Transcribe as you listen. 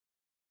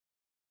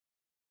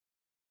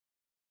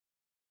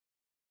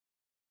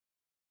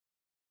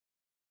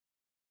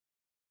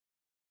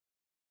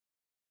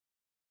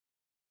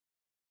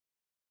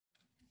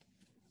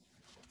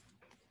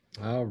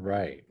All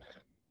right.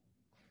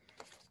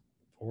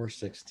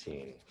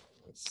 416.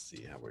 Let's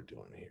see how we're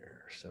doing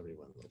here.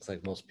 71. Looks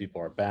like most people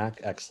are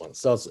back. Excellent.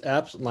 So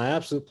it's my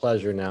absolute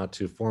pleasure now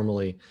to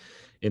formally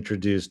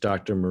introduce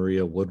Dr.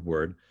 Maria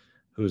Woodward,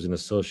 who's an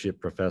associate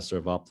professor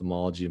of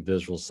ophthalmology and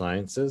visual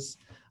sciences,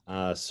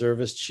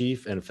 service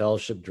chief and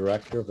fellowship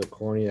director of the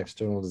Cornea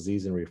External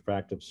Disease and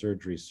Refractive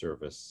Surgery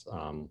Service,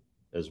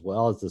 as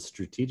well as the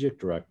strategic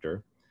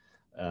director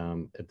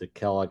at the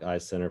Kellogg Eye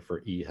Center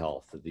for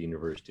eHealth at the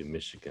University of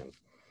Michigan.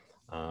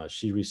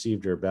 She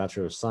received her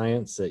Bachelor of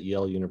Science at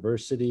Yale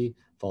University,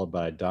 followed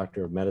by a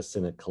Doctor of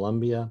Medicine at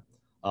Columbia,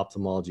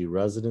 ophthalmology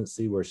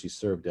residency, where she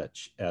served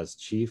as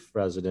chief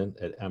resident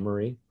at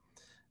Emory,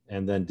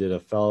 and then did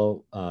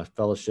a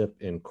fellowship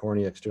in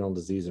cornea external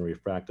disease and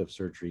refractive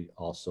surgery,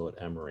 also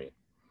at Emory.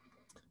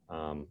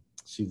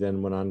 She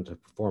then went on to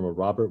perform a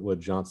Robert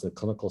Wood Johnson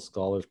Clinical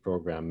Scholars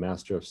Program,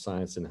 Master of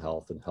Science in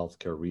Health and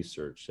Healthcare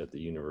Research at the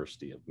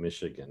University of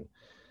Michigan,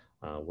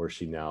 where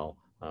she now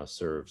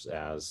serves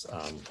as,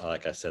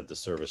 like I said, the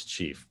service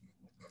chief.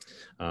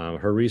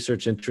 Her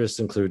research interests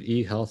include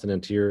e-health and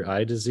anterior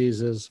eye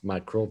diseases,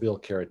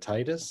 microbial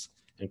keratitis,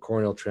 and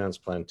corneal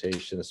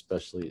transplantation,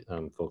 especially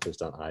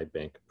focused on eye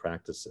bank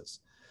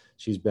practices.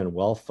 She's been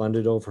well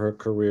funded over her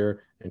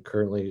career and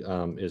currently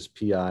is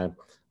PI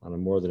on a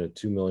more than a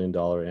 $2 million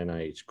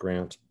NIH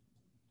grant,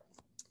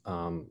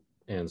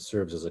 and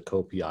serves as a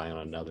co-PI on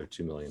another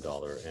 $2 million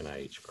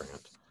NIH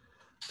grant.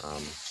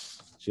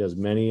 She has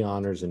many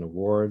honors and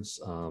awards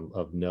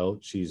of note.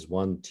 She's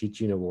won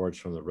teaching awards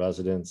from the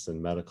residents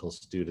and medical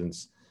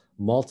students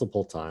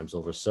multiple times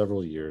over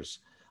several years.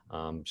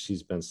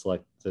 She's been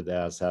selected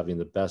as having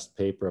the best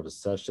paper of a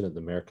session at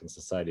the American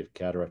Society of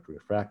Cataract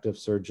Refractive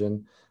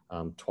Surgeon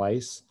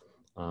twice.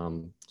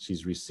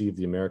 She's received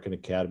the American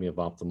Academy of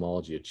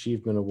Ophthalmology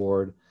Achievement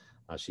Award.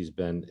 She's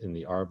been in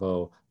the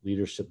ARVO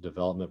Leadership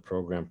Development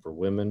Program for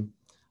Women.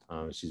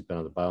 She's been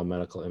on the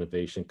Biomedical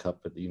Innovation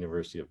Cup at the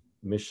University of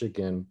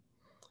Michigan,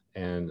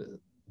 and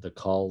the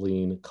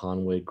Colleen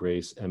Conway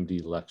Grace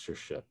MD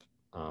Lectureship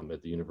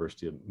at the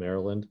University of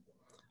Maryland.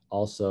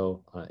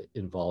 Also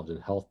involved in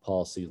health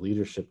policy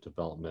leadership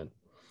development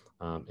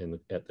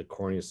at the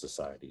Cornea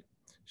Society.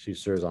 She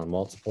serves on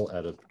multiple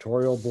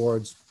editorial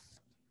boards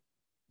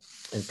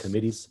and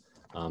committees.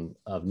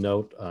 Of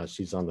note,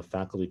 she's on the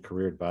Faculty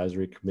Career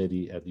Advisory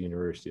Committee at the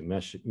University of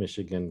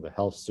Michigan, the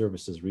Health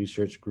Services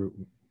Research Group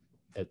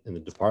in the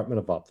Department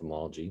of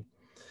Ophthalmology,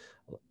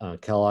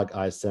 Kellogg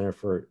Eye Center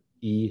for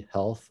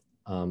eHealth.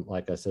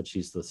 Like I said,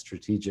 she's the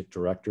strategic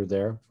director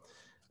there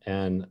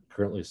and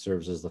currently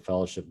serves as the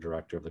fellowship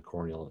director of the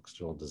Corneal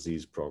External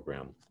Disease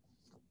Program.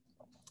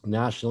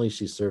 Nationally,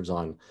 she serves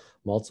on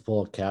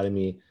multiple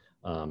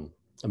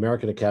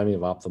American Academy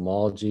of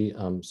Ophthalmology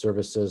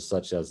services,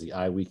 such as the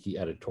iWiki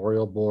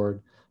editorial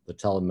board, the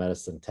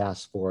Telemedicine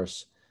Task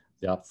Force,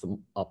 the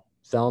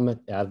Ophthalmic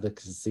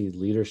Advocacy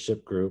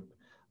Leadership Group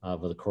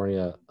of the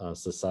Cornea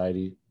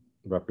Society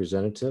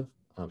representative.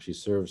 She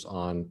serves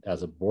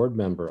as a board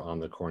member on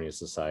the Cornea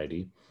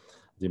Society,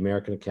 the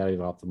American Academy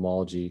of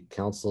Ophthalmology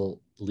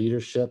Council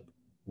Leadership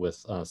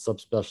with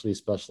subspecialty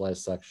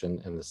specialized section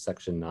and the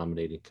section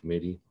nominating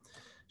committee.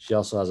 She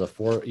also has a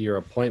 4-year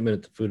appointment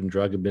at the Food and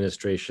Drug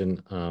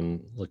Administration,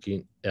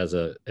 looking as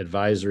an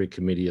advisory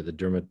committee of the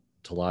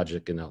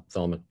dermatologic and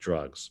ophthalmic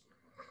drugs.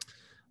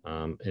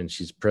 And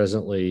she's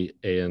presently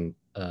a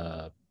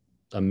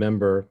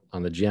member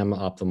on the JAMA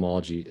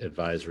Ophthalmology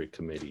Advisory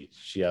Committee.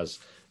 She has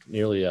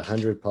nearly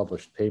 100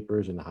 published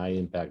papers in high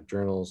impact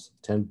journals,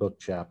 10 book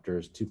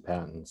chapters, 2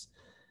 patents,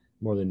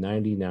 more than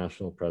 90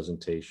 national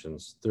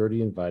presentations,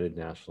 30 invited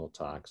national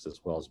talks, as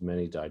well as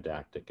many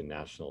didactic and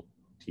national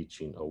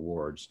teaching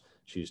awards.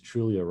 She's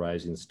truly a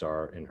rising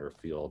star in her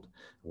field.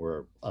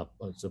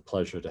 It's a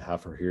pleasure to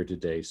have her here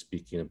today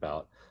speaking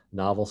about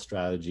novel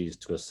strategies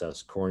to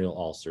assess corneal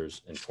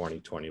ulcers in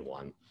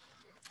 2021.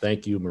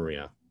 Thank you,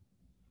 Maria.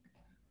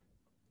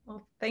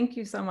 Well, thank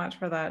you so much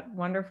for that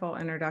wonderful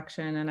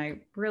introduction, and I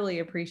really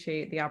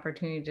appreciate the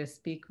opportunity to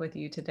speak with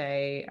you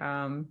today.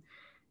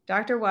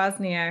 Dr.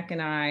 Wozniak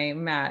and I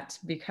met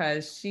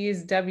because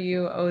she's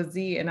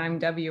WOZ and I'm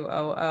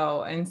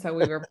WOO, and so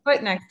we were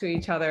put next to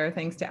each other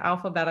thanks to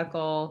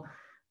alphabetical,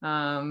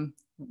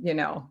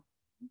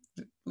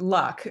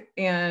 luck,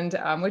 and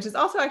which is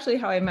also actually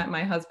how I met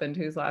my husband,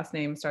 whose last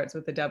name starts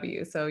with a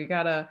W. So you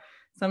gotta,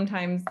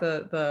 sometimes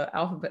the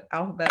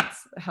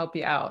alphabets help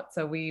you out.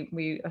 So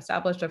we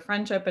established a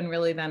friendship and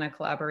really then a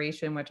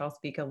collaboration, which I'll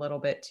speak a little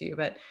bit to,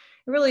 but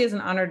it really is an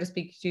honor to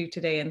speak to you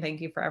today, and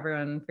thank you for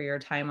everyone for your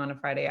time on a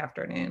Friday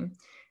afternoon.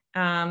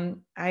 I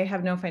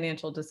have no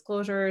financial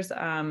disclosures.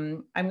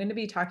 I'm going to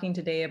be talking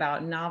today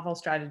about novel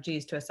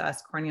strategies to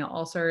assess corneal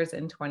ulcers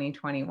in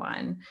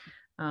 2021.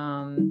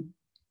 And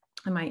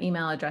my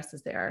email address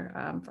is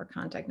there for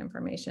contact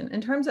information.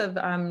 In terms of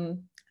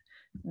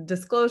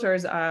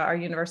disclosures, our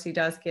university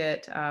does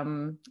get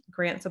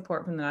grant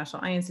support from the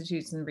National Eye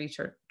Institutes and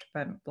Research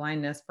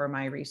Blindness for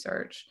my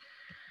research.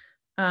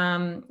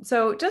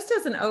 So just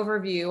as an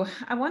overview,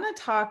 I want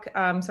to talk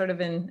sort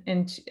of in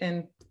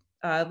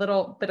a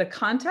little bit of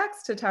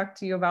context to talk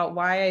to you about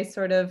why I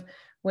sort of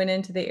went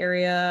into the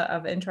area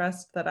of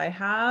interest that I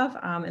have,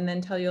 and then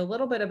tell you a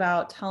little bit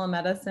about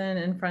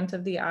telemedicine in front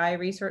of the eye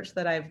research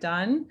that I've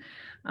done.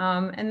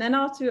 And then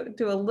I'll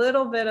do a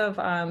little bit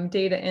of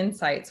data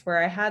insights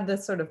where I had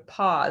this sort of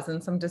pause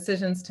and some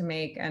decisions to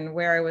make and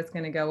where I was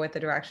going to go with the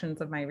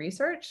directions of my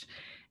research.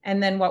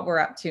 And then what we're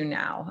up to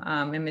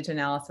now, image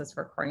analysis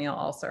for corneal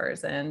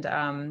ulcers.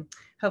 And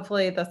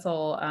hopefully this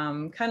will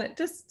kind of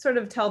just sort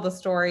of tell the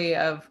story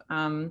of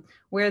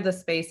where the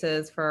space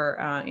is for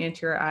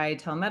anterior eye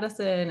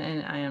telemedicine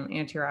and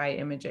anterior eye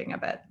imaging a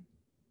bit.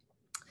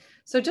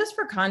 So just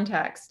for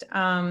context,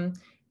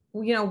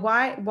 you know,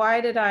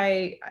 why did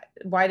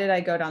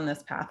I go down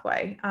this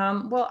pathway?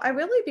 Well, I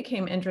really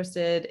became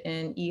interested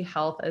in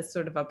e-health as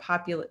sort of a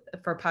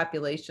for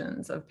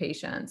populations of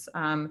patients.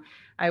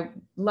 I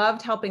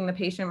loved helping the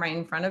patient right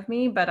in front of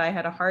me, but I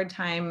had a hard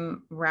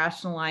time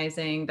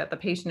rationalizing that the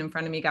patient in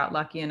front of me got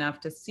lucky enough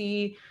to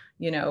see,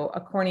 you know,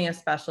 a cornea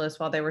specialist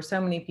while there were so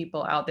many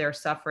people out there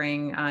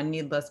suffering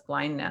needless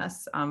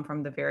blindness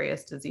from the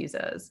various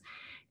diseases.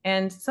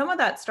 And some of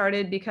that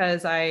started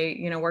because I,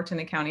 you know, worked in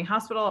a county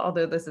hospital,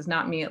 although this is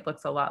not me, it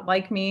looks a lot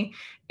like me.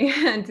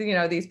 And, you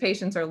know, these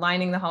patients are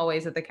lining the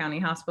hallways at the county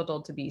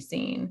hospital to be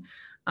seen.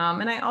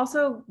 And I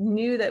also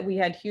knew that we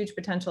had huge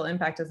potential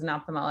impact as an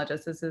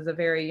ophthalmologist. This is a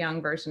very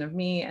young version of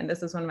me. And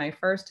this is one of my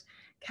first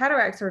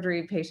cataract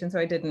surgery patients. So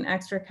I did an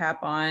extra cap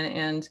on,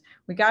 and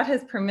we got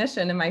his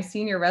permission, and my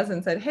senior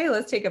resident said, hey,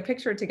 let's take a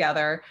picture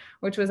together,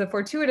 which was a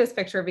fortuitous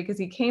picture because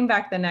he came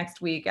back the next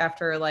week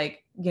after,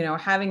 like, you know,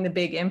 having the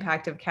big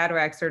impact of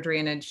cataract surgery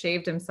and had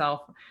shaved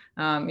himself,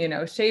 you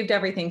know, shaved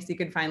everything so he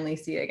could finally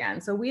see again.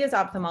 So we as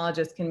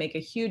ophthalmologists can make a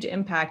huge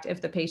impact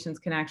if the patients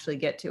can actually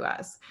get to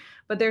us.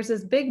 But there's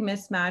this big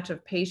mismatch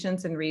of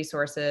patients and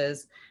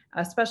resources,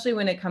 especially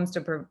when it comes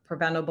to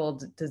preventable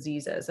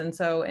diseases. And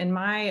so in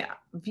my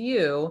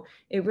view,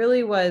 it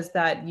really was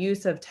that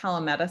use of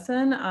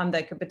telemedicine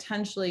that could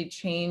potentially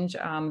change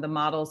the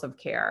models of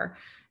care.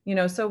 You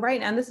know, so right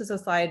now, and this is a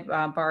slide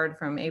borrowed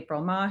from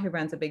April Ma, who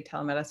runs a big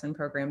telemedicine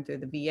program through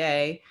the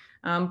VA.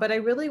 But I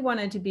really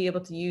wanted to be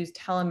able to use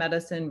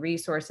telemedicine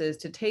resources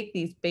to take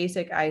these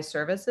basic eye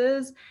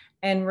services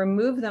and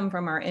remove them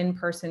from our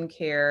in-person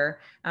care,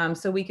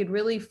 so we could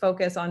really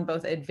focus on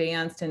both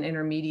advanced and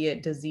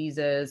intermediate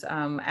diseases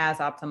as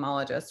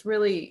ophthalmologists,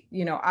 really,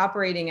 you know,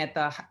 operating at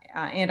the,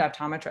 and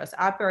optometrists,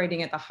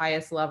 operating at the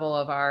highest level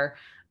of our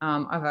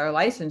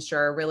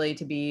licensure, really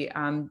to be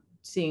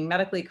seeing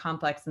medically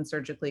complex and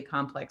surgically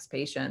complex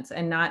patients,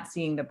 and not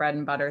seeing the bread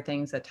and butter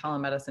things that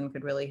telemedicine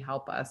could really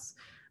help us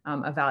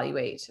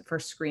evaluate for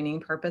screening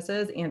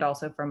purposes and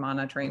also for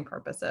monitoring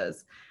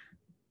purposes.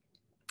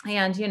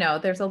 And, you know,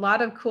 there's a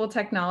lot of cool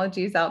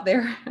technologies out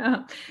there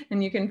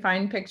and you can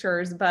find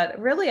pictures, but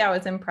really I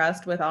was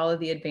impressed with all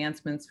of the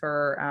advancements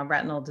for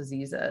retinal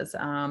diseases,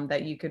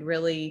 that you could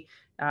really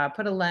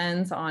put a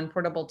lens on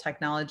portable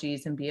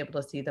technologies and be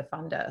able to see the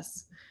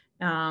fundus.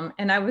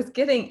 And I was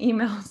getting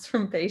emails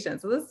from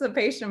patients. So this is a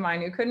patient of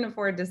mine who couldn't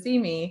afford to see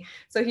me.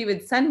 So he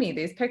would send me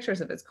these pictures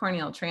of his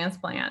corneal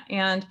transplant.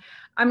 And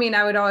I mean,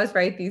 I would always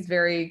write these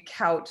very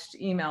couched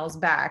emails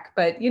back,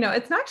 but, you know,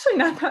 it's actually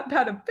not that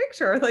bad a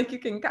picture. Like, you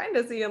can kind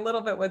of see a little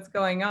bit what's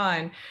going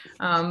on.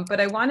 But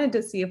I wanted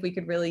to see if we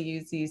could really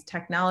use these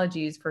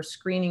technologies for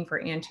screening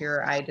for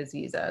anterior eye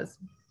diseases.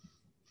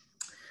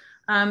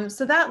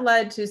 So that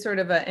led to sort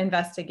of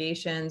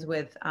investigations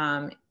with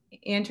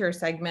anterior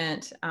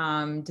segment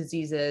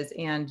diseases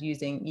and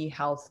using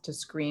e-health to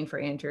screen for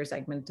anterior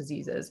segment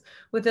diseases,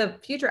 with a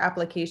future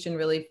application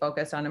really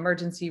focused on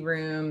emergency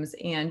rooms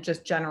and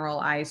just general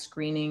eye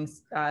screening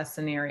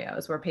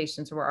scenarios where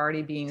patients were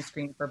already being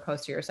screened for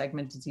posterior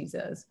segment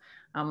diseases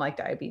like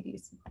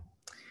diabetes.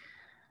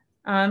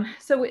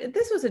 So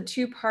this was a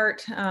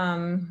two-part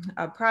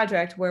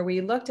project where we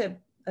looked at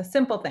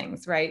simple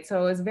things, right?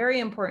 So it was very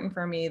important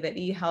for me that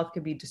e-health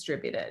could be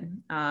distributed.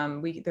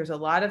 There's a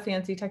lot of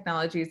fancy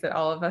technologies that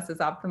all of us as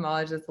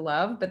ophthalmologists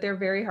love, but they're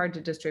very hard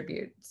to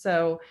distribute.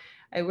 So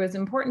it was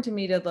important to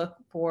me to look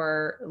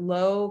for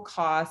low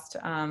cost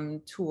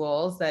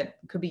tools that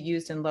could be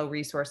used in low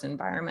resource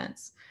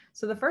environments.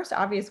 So the first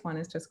obvious one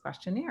is just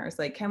questionnaires.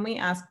 Like, can we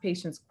ask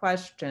patients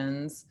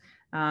questions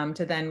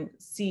to then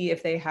see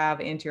if they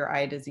have anterior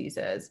eye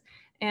diseases?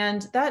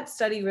 And that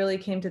study really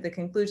came to the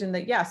conclusion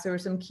that, yes, there were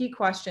some key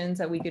questions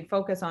that we could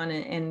focus on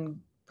and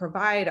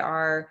provide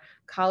our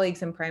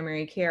colleagues in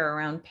primary care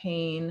around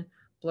pain,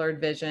 blurred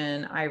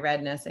vision, eye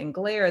redness, and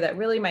glare that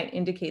really might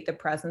indicate the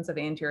presence of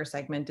anterior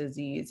segment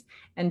disease,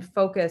 and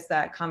focus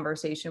that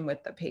conversation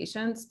with the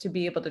patients to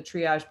be able to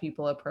triage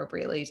people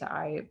appropriately to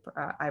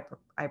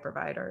eye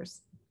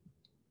providers.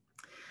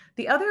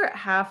 The other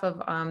half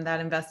of that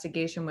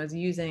investigation was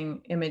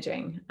using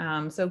imaging.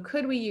 So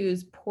could we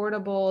use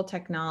portable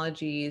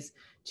technologies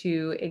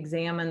to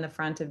examine the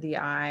front of the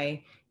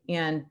eye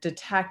and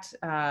detect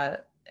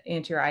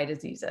anterior eye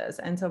diseases?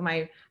 And so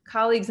my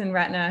colleagues in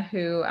retina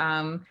who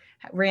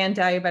ran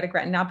diabetic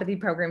retinopathy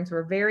programs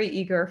were very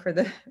eager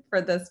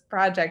for this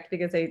project,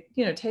 because they,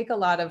 you know, take a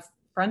lot of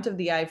front of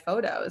the eye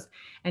photos.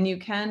 And you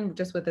can,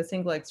 just with a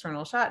single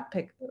external shot,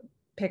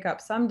 pick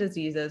up some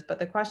diseases, but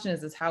the question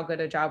is how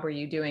good a job were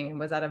you doing? And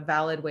was that a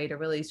valid way to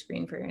really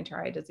screen for your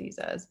inter-eye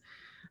diseases?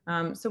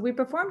 So we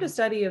performed a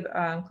study of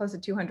close to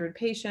 200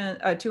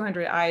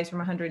 eyes from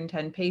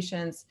 110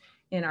 patients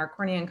in our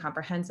cornea and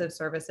comprehensive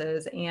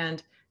services.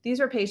 And these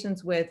are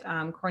patients with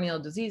corneal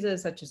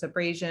diseases such as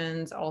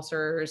abrasions,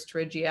 ulcers,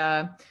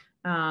 pterygia,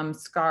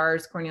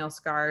 scars, corneal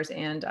scars,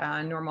 and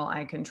normal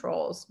eye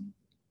controls.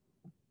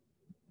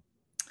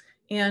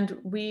 And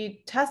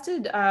we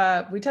tested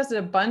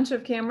a bunch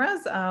of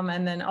cameras,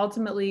 and then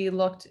ultimately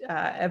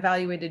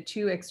evaluated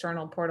 2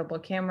 external portable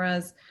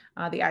cameras,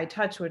 the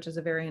iTouch, which is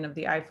a variant of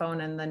the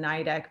iPhone, and the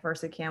Nidec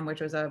VersaCam,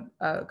 which was a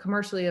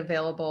commercially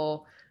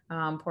available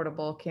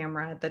portable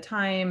camera at the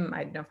time. I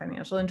had no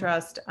financial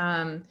interest.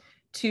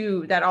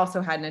 That also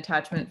had an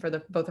attachment for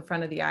both the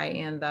front of the eye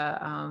and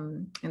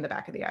the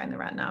back of the eye and the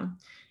retina.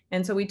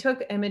 And so we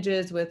took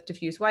images with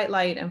diffuse white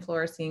light and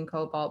fluorescein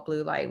cobalt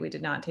blue light. We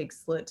did not take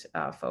slit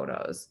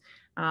photos.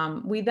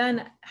 We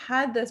then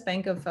had this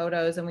bank of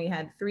photos, and we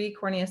had 3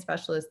 cornea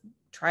specialists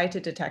try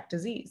to detect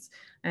disease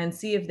and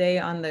see if they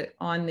on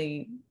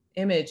the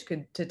image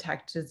could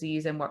detect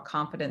disease and what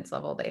confidence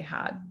level they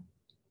had.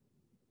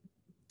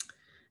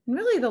 And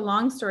really, the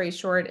long story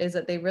short is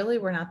that they really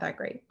were not that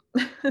great.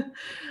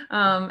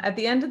 At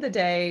the end of the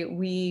day,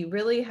 we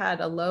really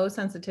had a low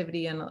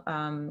sensitivity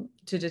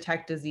to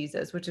detect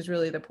diseases, which is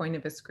really the point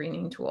of a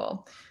screening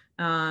tool.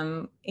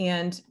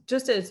 And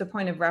just as a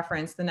point of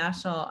reference, the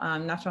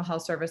National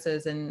Health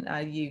Services in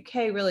the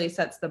UK really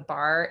sets the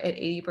bar at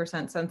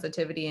 80%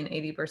 sensitivity and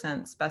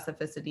 80%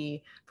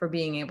 specificity for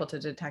being able to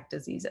detect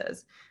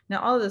diseases.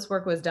 Now, all of this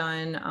work was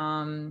done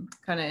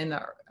kind of in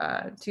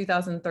the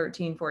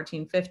 2013,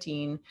 14,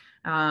 15.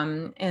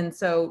 And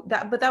so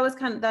that's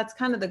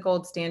kind of the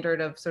gold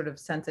standard of sort of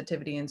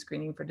sensitivity and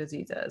screening for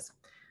diseases.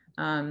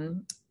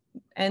 And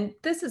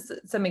this is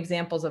some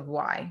examples of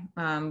why.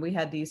 We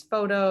had these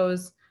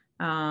photos.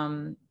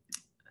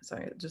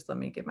 Sorry, just let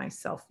me get my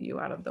self view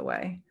out of the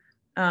way.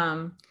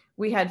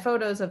 We had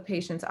photos of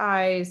patients'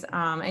 eyes,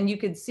 and you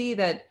could see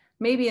that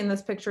maybe in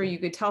this picture, you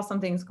could tell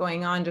something's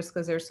going on just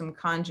because there's some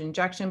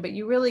conjunction, but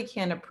you really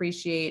can't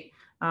appreciate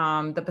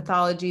the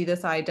pathology.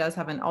 This eye does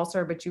have an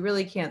ulcer, but you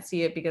really can't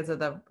see it because of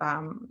the,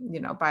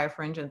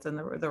 birefringence and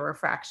the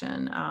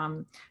refraction,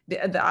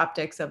 the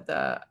optics of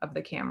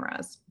the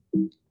cameras.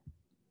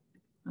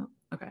 Oh,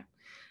 okay.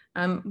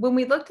 When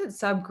we looked at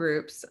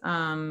subgroups,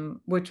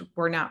 which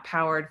were not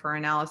powered for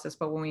analysis,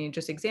 but when we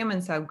just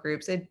examined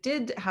subgroups, it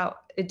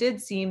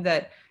did seem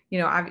that,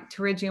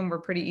 pterygium were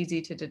pretty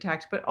easy to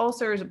detect, but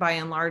ulcers, by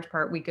and large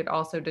part, we could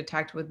also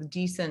detect with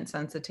decent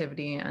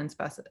sensitivity and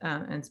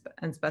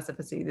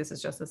specificity. This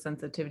is just a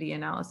sensitivity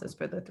analysis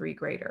for the 3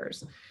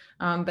 graders.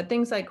 But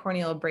things like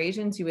corneal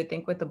abrasions, you would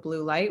think with the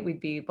blue light, we'd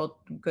be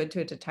good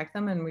to detect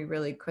them, and we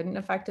really couldn't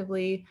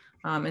effectively.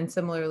 And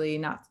similarly,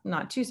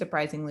 not too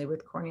surprisingly,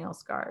 with corneal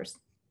scars.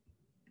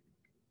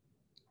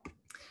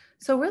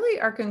 So really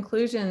our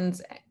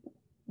conclusions,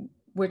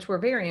 which were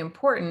very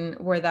important,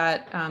 were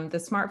that the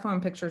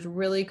smartphone pictures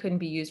really couldn't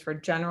be used for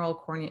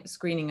general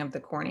screening of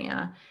the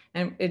cornea,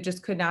 and it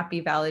just could not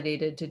be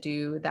validated to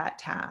do that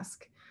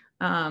task.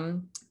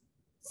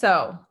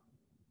 So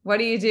what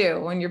do you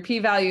do when your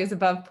p-value is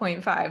above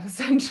 0.5,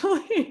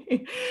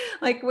 essentially?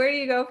 Like, where do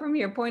you go from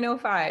here?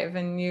 0.05,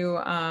 and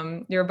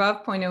you're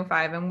above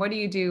 0.05, and what do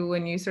you do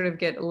when you sort of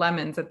get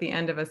lemons at the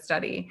end of a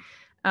study?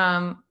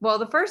 Well,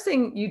 the first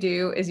thing you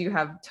do is you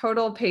have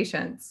total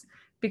patience,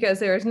 because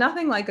there is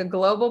nothing like a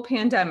global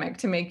pandemic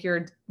to make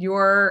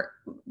your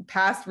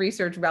past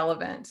research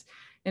relevant.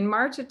 In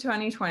March of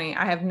 2020,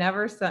 I have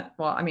never sent,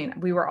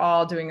 we were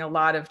all doing a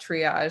lot of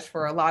triage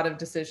for a lot of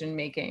decision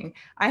making.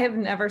 I have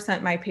never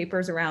sent my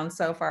papers around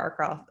so far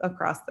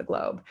across the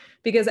globe,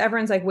 because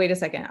everyone's like, wait a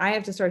second, I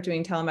have to start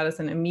doing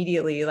telemedicine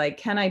immediately. Like,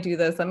 can I do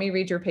this? Let me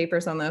read your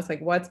papers on this.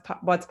 Like, what's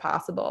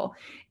possible?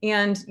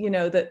 And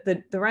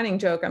the running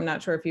joke, I'm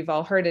not sure if you've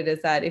all heard it,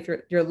 is that if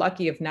you're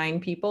lucky if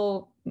 9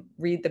 people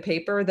read the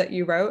paper that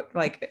you wrote,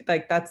 like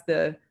that's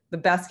the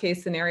best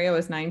case scenario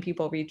is 9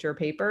 people read your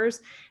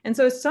papers. And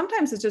so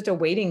sometimes it's just a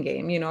waiting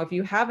game. If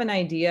you have an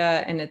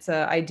idea and it's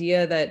an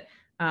idea that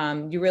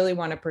you really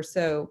want to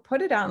pursue,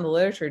 put it out in the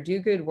literature, do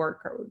good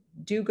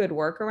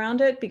work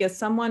around it, because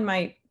someone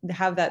might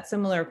have that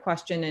similar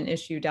question and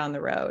issue down the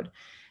road.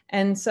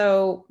 And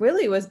so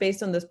really it was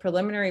based on this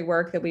preliminary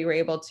work that we were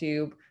able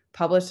to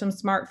publish some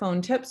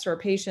smartphone tips for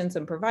patients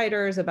and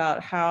providers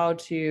about how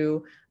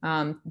to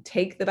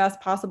take the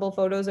best possible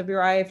photos of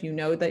your eye. If you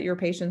know that your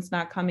patient's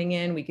not coming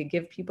in, we could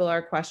give people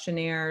our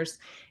questionnaires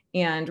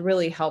and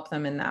really help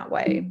them in that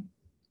way.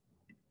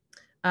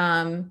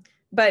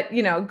 But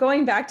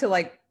going back to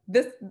like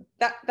this,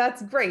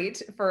 that's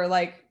great for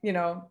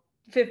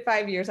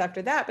 5 years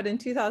after that. But in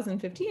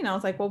 2015, I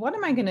was like, well, what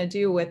am I going to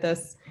do with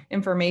this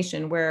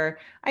information where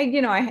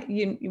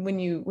when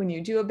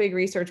you do a big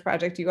research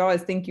project, you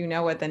always think you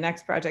know what the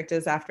next project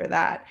is after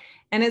that.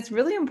 And it's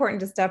really important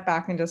to step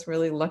back and just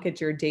really look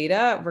at your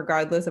data,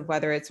 regardless of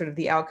whether it's sort of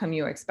the outcome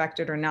you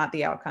expected or not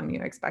the outcome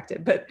you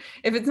expected. But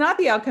if it's not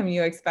the outcome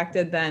you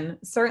expected, then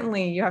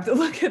certainly you have to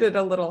look at it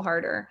a little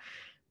harder.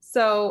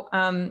 So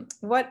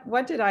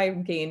what did I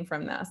gain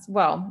from this?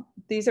 Well,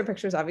 these are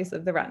pictures, obviously,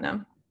 of the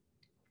retina.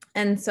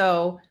 And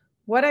so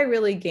what I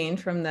really gained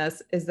from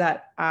this is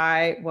that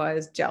I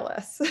was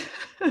jealous.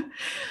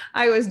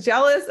 I was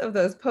jealous of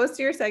those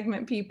posterior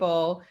segment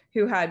people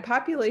who had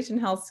population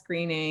health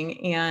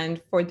screening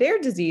and for their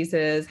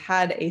diseases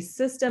had a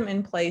system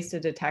in place to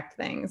detect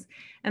things.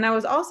 And I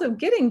was also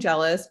getting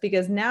jealous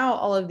because now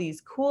all of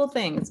these cool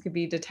things could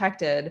be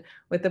detected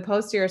with the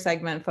posterior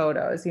segment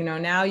photos. You know,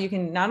 now you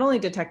can not only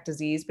detect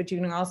disease, but you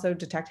can also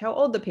detect how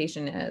old the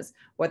patient is,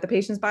 what the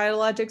patient's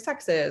biologic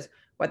sex is,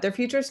 what their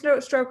future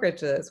stroke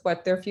risk is,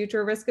 what their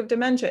future risk of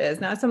dementia is.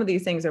 Now, some of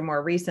these things are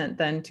more recent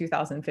than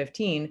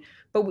 2015,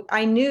 but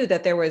I knew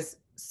that there was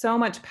so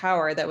much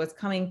power that was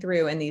coming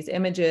through in these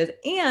images,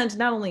 and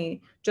not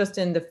only just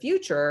in the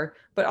future,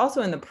 but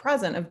also in the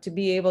present, of to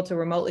be able to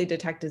remotely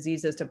detect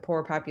diseases to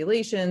poor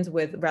populations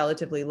with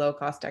relatively low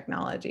cost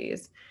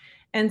technologies.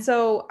 And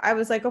so I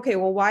was like, okay,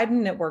 well, why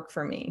didn't it work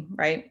for me,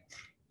 right?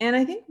 And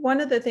I think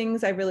one of the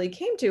things I really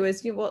came to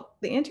is, well,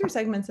 the anterior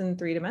segment's in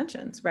 3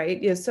 dimensions,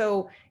 right? Yeah,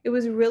 so it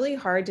was really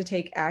hard to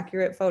take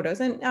accurate photos.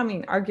 And I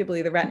mean,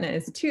 arguably the retina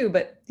is too,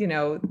 but you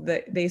know,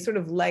 they sort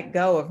of let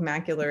go of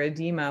macular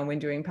edema when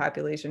doing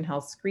population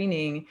health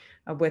screening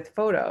with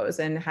photos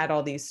and had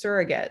all these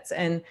surrogates.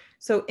 And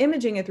so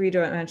imaging a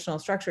 3-dimensional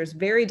structure is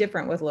very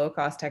different with low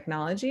cost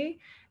technology.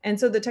 And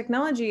so the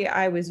technology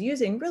I was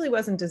using really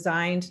wasn't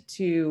designed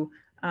to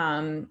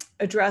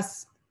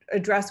address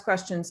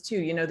questions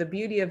too. You know, the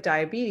beauty of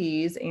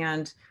diabetes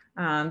and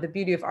the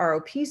beauty of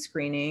ROP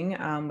screening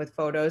with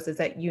photos is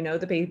that you know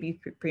the baby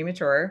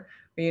premature,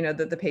 or you know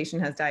that the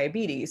patient has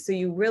diabetes. So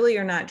you really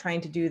are not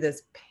trying to do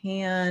this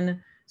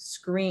pan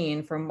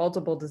screen for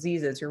multiple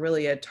diseases. You're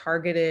really a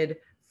targeted,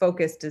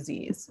 focused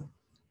disease.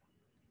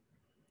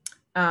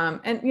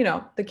 And you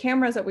know, the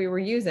cameras that we were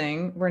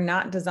using were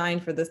not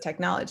designed for this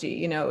technology.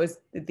 You know,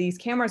 these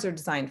cameras are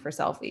designed for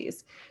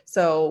selfies.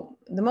 So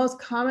the most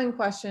common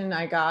question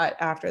I got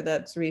after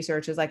this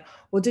research is like,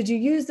 well, did you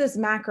use this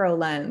macro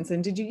lens?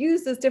 And did you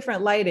use this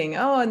different lighting?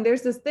 Oh, and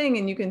there's this thing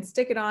and you can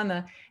stick it on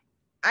the,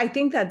 I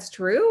think that's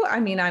true. I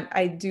mean,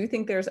 I do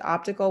think there's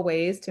optical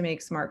ways to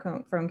make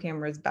smartphone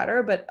cameras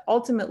better, but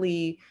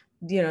ultimately,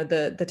 you know,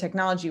 the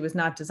technology was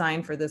not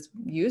designed for this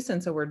use,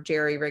 and so we're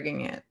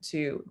jerry-rigging it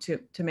to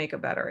make a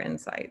better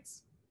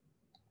insights.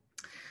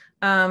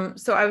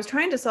 So I was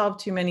trying to solve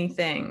too many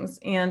things,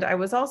 and I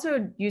was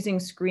also using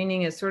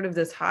screening as sort of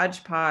this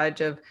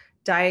hodgepodge of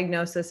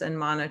diagnosis and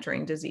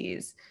monitoring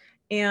disease.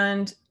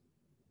 And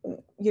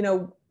you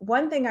know,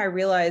 one thing I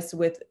realized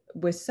with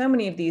so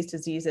many of these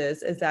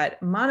diseases is that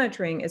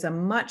monitoring is a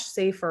much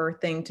safer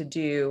thing to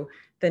do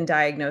than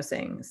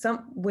diagnosing.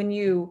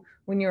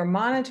 When you're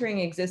monitoring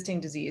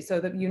existing disease,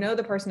 so that you know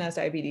the person has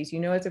diabetes, you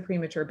know it's a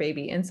premature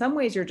baby, in some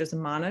ways you're just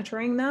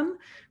monitoring them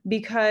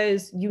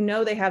because you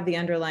know they have the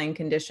underlying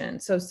condition.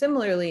 So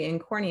similarly in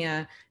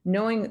cornea,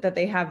 knowing that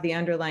they have the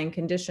underlying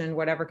condition,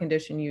 whatever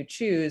condition you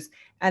choose,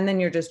 and then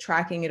you're just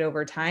tracking it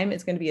over time,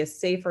 it's going to be a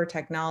safer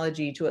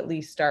technology to at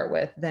least start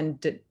with than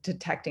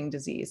detecting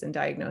disease and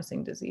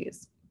diagnosing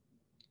disease.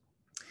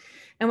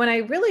 And when I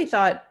really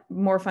thought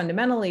more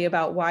fundamentally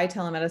about why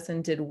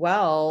telemedicine did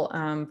well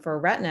for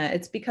retina,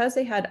 it's because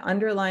they had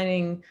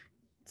underlying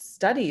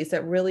studies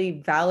that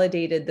really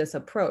validated this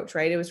approach,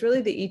 right? It was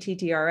really the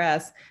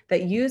ETTRS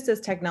that used this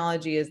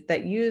technology,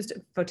 that used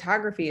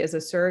photography as a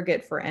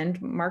surrogate for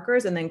end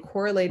markers and then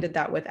correlated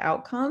that with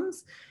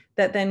outcomes,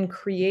 that then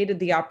created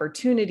the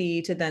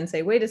opportunity to then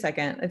say, wait a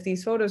second, if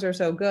these photos are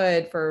so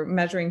good for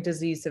measuring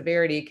disease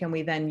severity, can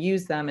we then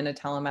use them in a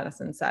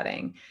telemedicine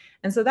setting?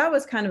 And so that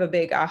was kind of a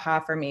big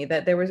aha for me,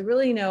 that there was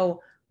really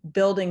no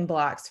building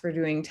blocks for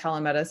doing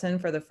telemedicine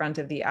for the front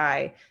of the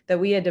eye, that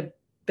we had to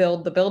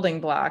build the building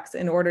blocks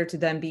in order to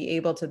then be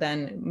able to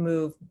then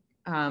move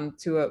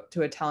to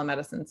a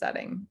telemedicine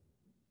setting.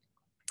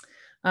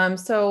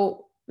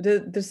 So the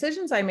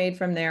decisions I made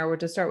from there were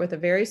to start with a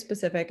very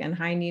specific and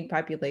high need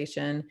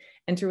population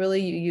and to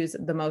really use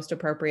the most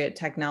appropriate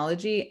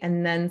technology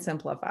and then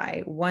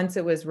simplify once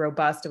it was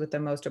robust with the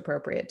most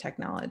appropriate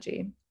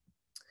technology.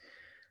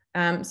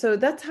 So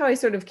that's how I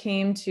sort of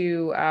came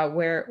to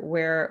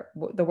where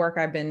the work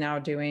I've been now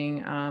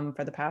doing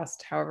for the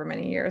past however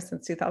many years,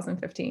 since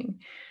 2015.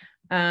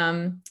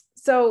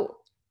 So,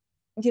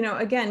 you know,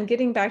 again,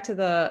 getting back to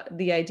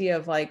the idea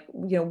of like,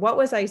 you know, what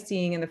was I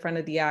seeing in the front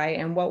of the eye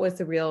and what was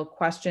the real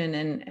question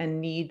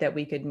and need that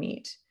we could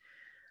meet?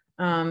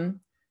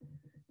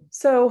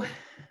 So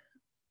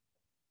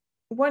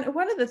one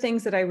of the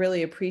things that I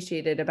really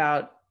appreciated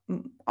about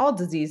all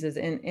diseases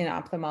in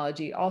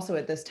ophthalmology also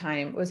at this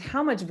time was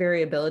how much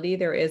variability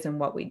there is in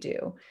what we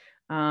do.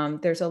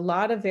 There's a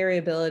lot of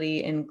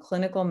variability in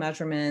clinical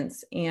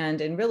measurements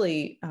and in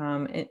really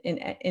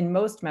in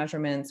most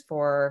measurements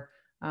for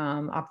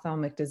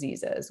ophthalmic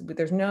diseases.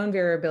 There's known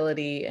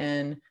variability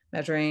in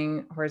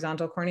measuring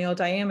horizontal corneal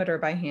diameter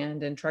by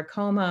hand, and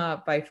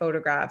trachoma by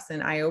photographs,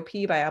 and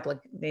IOP by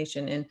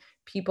application, in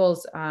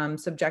people's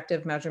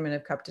subjective measurement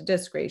of cup to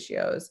disc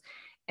ratios.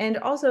 And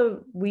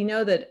also, we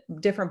know that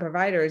different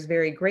providers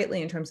vary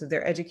greatly in terms of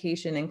their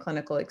education and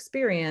clinical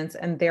experience,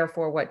 and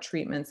therefore what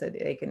treatments that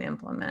they can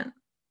implement,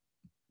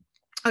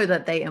 or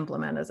that they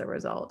implement as a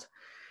result.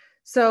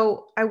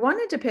 So I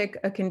wanted to pick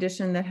a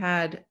condition that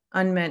had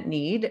unmet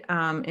need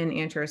in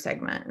anterior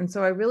segment. And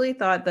so I really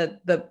thought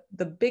that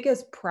the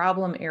biggest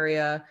problem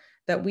area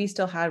that we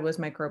still had was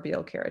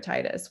microbial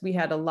keratitis. We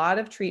had a lot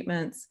of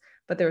treatments,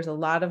 but there was a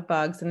lot of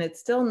bugs, and it's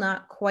still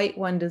not quite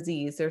one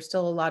disease. There's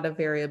still a lot of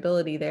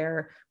variability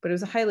there, but it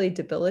was a highly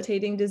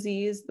debilitating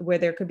disease where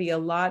there could be a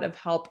lot of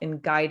help in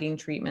guiding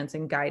treatments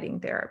and guiding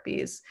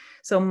therapies.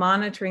 So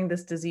monitoring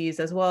this disease,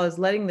 as well as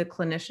letting the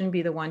clinician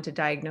be the one to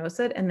diagnose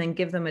it and then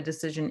give them a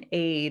decision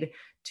aid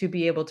to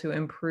be able to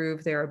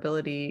improve their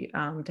ability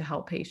to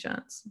help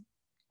patients.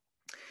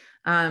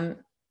 You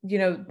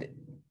know,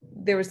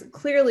 there was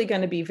clearly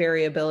going to be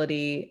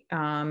variability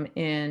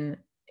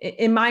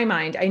in my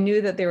mind. I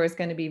knew that there was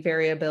going to be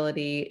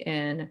variability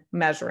in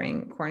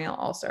measuring corneal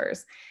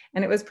ulcers.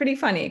 And it was pretty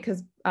funny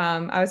because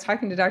I was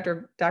talking to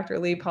Dr.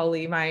 Lee, Paul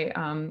Lee, my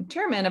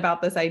chairman,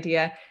 about this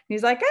idea. And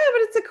he's like, oh,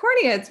 but it's a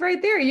cornea. It's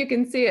right there. You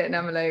can see it. And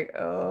I'm like,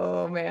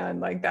 oh man,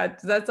 like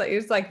that's like,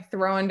 it's like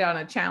throwing down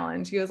a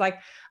challenge. He was like,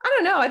 I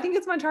don't know. I think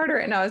it's much harder.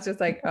 And I was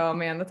just like, oh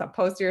man, that's a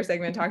posterior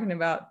segment talking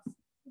about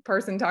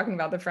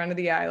the front of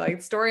the eye,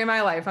 like story of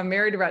my life. I'm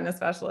married to retina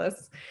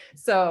specialists.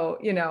 So,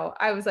 you know,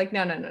 I was like,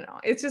 no.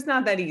 It's just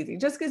not that easy.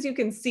 Just because you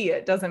can see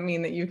it doesn't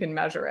mean that you can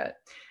measure it.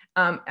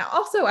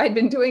 Also, I'd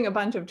been doing a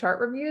bunch of chart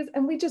reviews,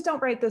 and we just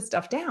don't write this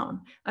stuff down.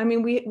 I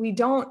mean, we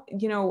don't,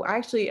 you know, I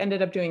actually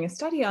ended up doing a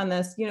study on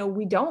this. You know,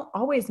 we don't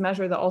always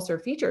measure the ulcer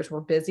features. We're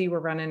busy, we're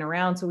running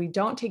around. So we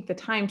don't take the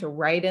time to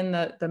write in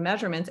the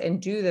measurements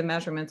and do the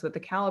measurements with the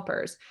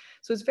calipers.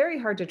 So it's very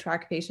hard to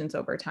track patients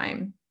over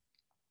time.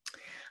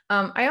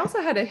 I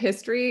also had a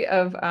history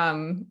of,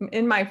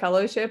 in my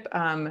fellowship,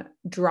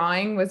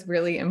 drawing was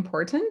really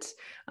important,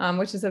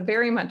 which is a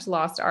very much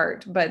lost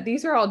art. But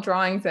these are all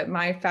drawings that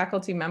my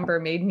faculty member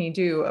made me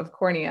do of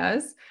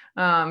corneas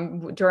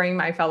during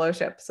my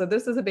fellowship. So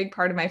this is a big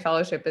part of my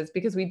fellowship, is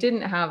because we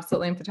didn't have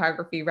slit lamp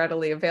photography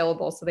readily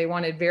available. So they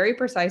wanted very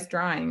precise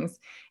drawings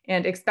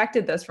and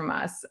expected this from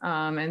us.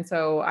 And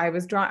so I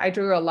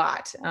drew a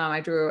lot.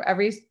 I drew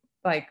every,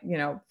 like, you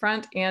know,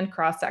 front and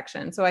cross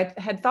section. So I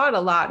had thought a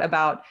lot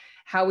about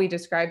how we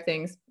describe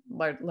things,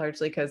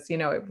 largely because, you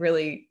know, it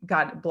really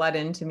got bled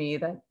into me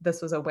that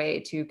this was a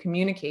way to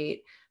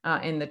communicate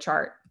in the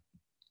chart.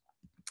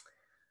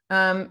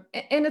 And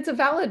it's a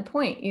valid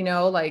point, you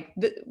know, like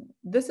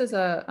this is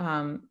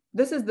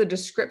the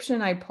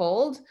description I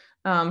pulled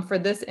for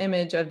this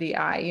image of the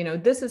eye. You know,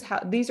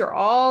 these are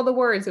all the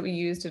words that we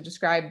use to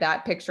describe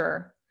that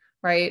picture.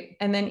 Right.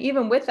 And then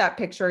even with that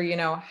picture, you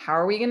know, how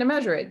are we going to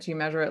measure it? Do you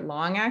measure it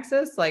long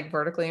axis, like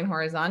vertically and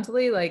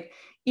horizontally? Like,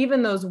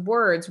 even those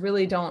words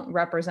really don't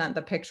represent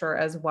the picture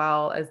as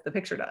well as the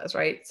picture does.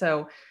 Right.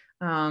 So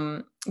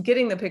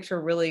getting the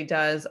picture really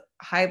does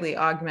highly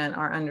augment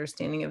our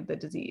understanding of the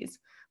disease.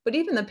 But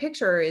even the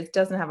picture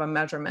doesn't have a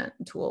measurement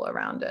tool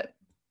around it.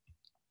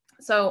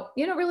 So,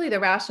 you know, really the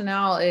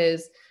rationale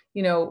is,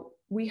 you know,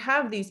 we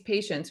have these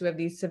patients who have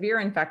these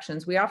severe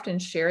infections. We often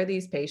share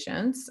these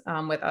patients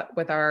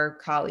with our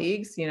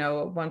colleagues. You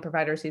know, one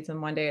provider sees them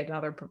one day,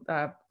 another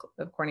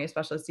cornea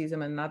specialist sees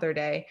them another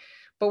day.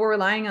 But we're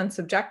relying on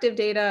subjective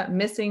data,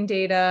 missing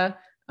data,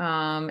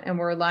 and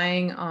we're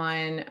relying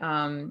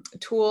on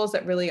tools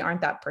that really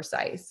aren't that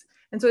precise.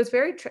 And so it's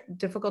very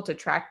difficult to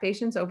track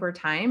patients over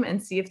time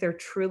and see if they're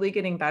truly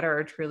getting better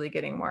or truly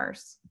getting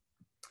worse.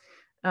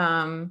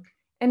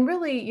 And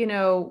really, you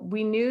know,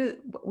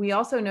 we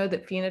also know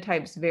that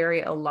phenotypes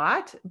vary a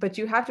lot, but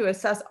you have to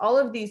assess all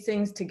of these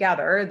things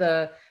together,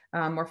 the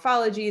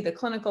morphology, the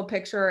clinical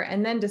picture,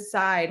 and then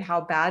decide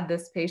how bad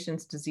this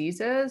patient's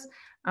disease is.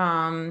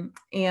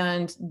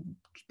 And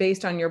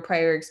based on your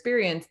prior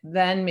experience,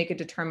 then make a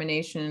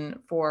determination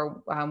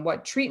for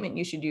what treatment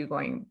you should do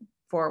going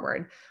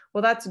forward.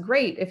 Well, that's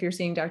great if you're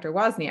seeing Dr.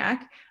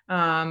 Wozniak,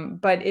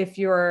 but if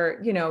you're,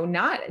 you know,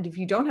 if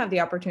you don't have the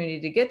opportunity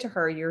to get to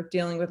her, you're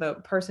dealing with a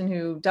person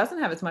who doesn't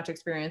have as much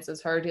experience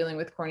as her dealing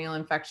with corneal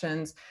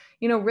infections,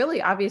 you know,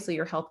 really, obviously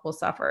your health will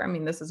suffer. I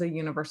mean, this is a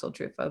universal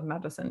truth of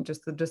medicine,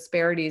 just the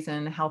disparities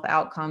in health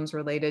outcomes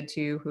related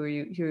to who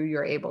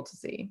you're able to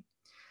see.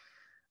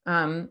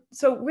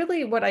 So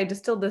really what I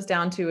distilled this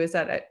down to is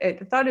that I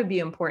thought it'd be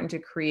important to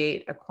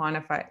create a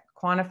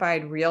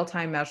quantified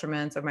real-time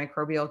measurements of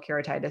microbial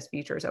keratitis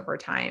features over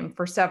time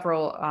for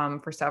several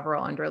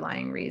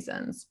underlying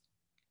reasons.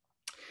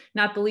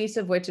 Not the least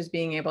of which is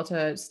being able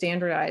to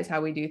standardize how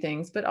we do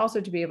things, but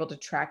also to be able to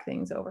track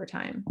things over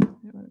time. I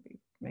want to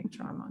make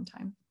sure I'm on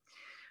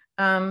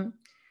time.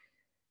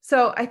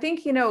 So I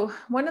think,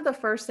 one of the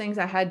first things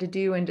I had to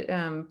do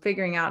in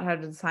figuring out how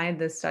to design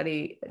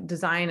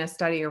a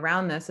study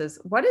around this is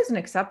what is an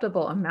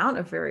acceptable amount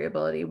of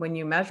variability when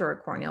you measure a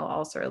corneal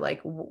ulcer?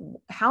 Like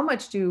how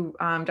much do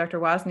Dr.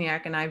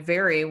 Wozniak and I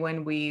vary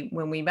when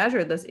we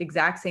measure this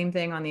exact same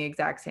thing on the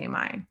exact same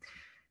eye?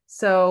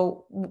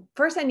 So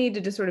first I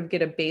needed to sort of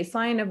get a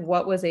baseline of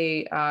what was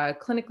a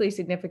clinically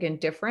significant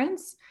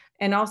difference,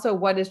 and also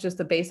what is just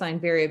the baseline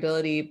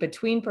variability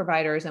between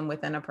providers and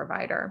within a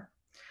provider.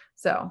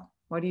 So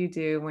what do you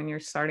do when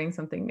you're starting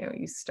something new?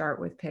 You start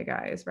with pig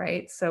eyes,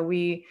 right? So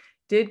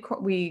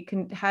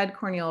had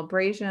corneal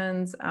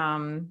abrasions.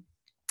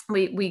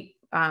 We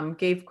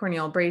gave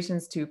corneal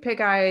abrasions to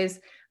pig eyes,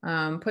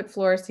 put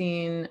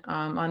fluorescein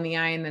on the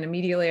eye, and then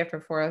immediately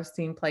after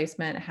fluorescein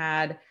placement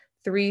had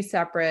 3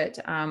 separate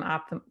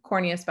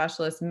cornea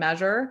specialists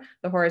measure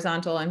the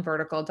horizontal and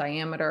vertical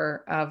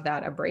diameter of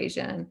that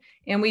abrasion.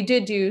 And we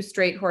did do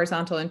straight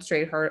horizontal and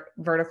straight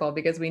vertical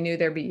because we knew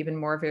there'd be even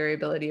more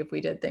variability if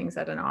we did things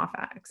at an off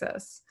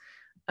axis.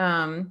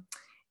 And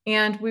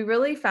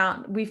we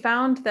found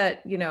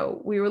that,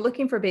 we were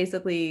looking for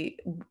basically,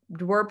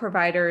 were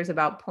providers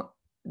about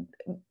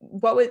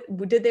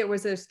there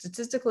was a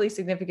statistically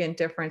significant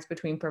difference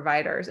between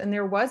providers, and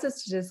there was a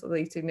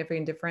statistically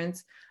significant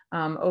difference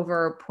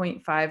over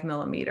 0.5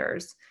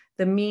 millimeters.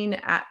 The mean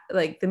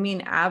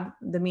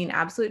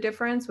absolute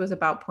difference was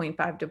about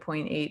 0.5 to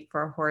 0.8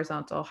 for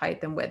horizontal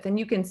height and width, and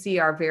you can see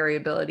our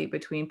variability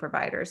between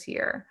providers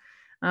here.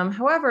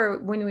 However,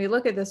 when we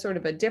look at this sort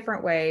of a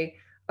different way,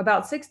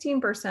 about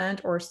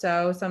 16% or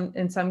so,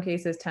 in some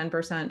cases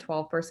 10%,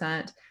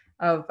 12%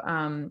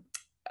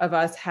 of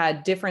us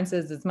had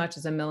differences as much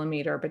as a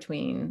millimeter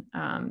between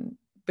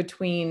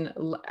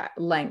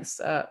lengths,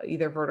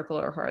 either vertical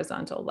or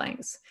horizontal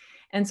lengths.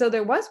 And so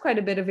there was quite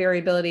a bit of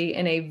variability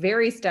in a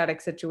very static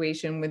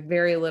situation with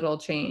very little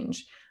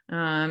change,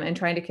 and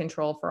trying to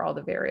control for all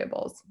the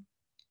variables.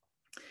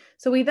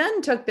 So we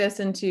then took this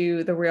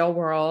into the real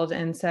world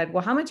and said,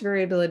 well, how much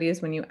variability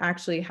is when you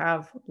actually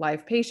have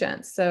live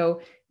patients? So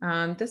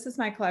this is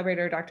my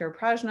collaborator, Dr.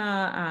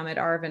 Prajna, at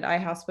Aravind Eye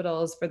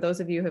Hospitals. For those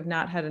of you who have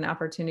not had an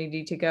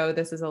opportunity to go,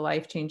 this is a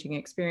life-changing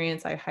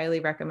experience. I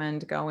highly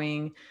recommend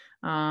going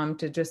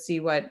to just see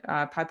what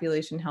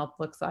population health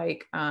looks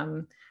like.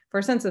 For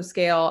a sense of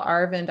scale,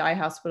 Aravind Eye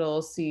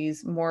Hospitals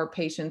sees more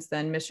patients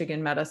than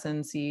Michigan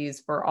Medicine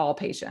sees for all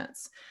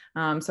patients.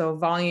 So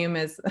volume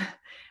is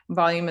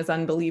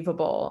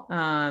unbelievable,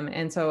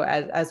 and so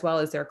as well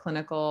as their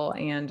clinical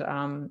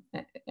and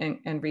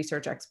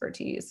research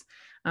expertise.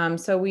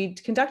 So we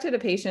conducted a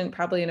patient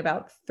probably in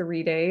about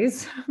 3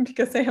 days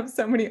because they have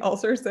so many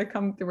ulcers that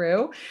come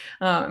through.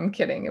 I'm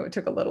kidding, it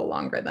took a little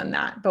longer than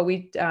that. But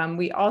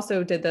we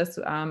also did this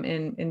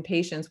in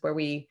patients where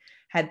we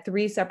had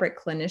 3 separate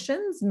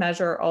clinicians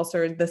measure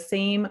ulcer, the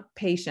same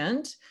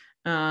patient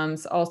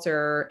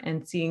ulcer,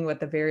 and seeing what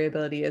the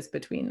variability is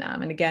between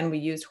them. And again, we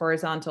used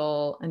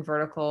horizontal and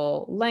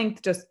vertical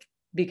length just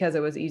because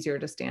it was easier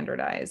to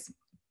standardize.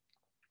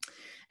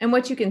 And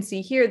what you can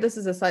see here, this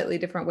is a slightly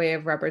different way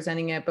of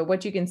representing it, but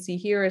what you can see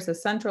here is the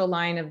central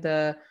line of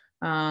the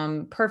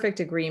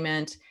perfect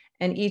agreement,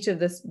 and each of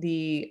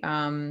the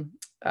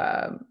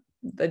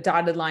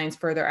dotted lines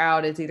further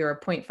out is either a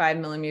 0.5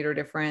 millimeter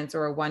difference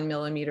or a 1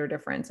 millimeter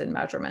difference in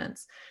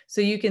measurements.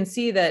 So you can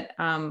see that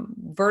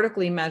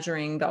vertically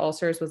measuring the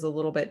ulcers was a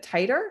little bit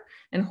tighter,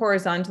 and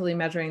horizontally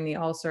measuring the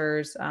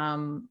ulcers,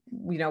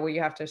 where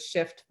you have to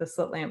shift the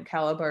slit lamp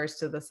calibers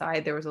to the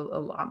side, there was a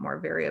lot more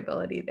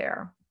variability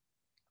there.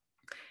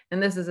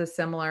 And this is a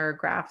similar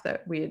graph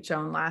that we had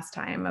shown last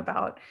time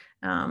about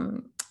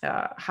some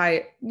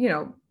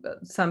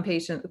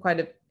patients, quite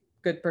a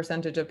good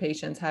percentage of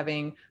patients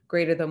having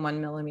greater than 1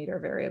 millimeter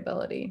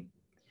variability.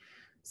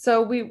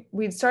 So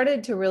we've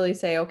started to really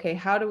say, okay,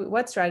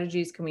 what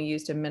strategies can we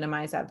use to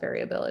minimize that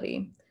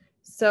variability?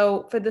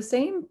 So for the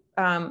same,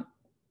 and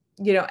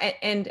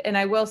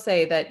I will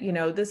say that,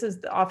 this is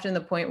often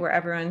the point where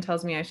everyone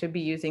tells me I should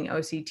be using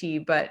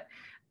OCT, but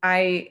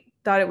I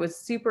thought it was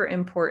super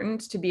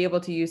important to be able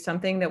to use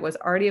something that was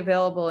already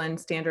available in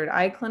standard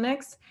eye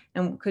clinics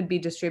and could be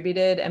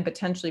distributed and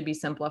potentially be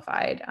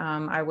simplified.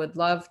 I would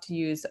love to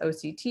use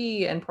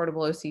OCT and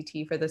portable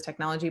OCT for this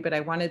technology, but I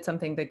wanted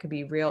something that could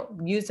be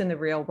used in the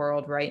real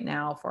world right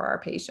now for our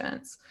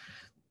patients.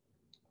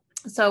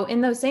 So in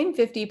those same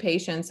 50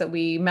 patients that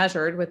we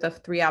measured with the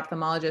 3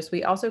 ophthalmologists,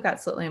 we also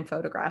got slit lamp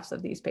photographs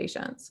of these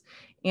patients.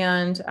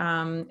 And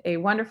a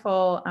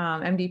wonderful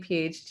MD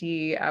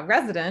PhD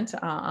resident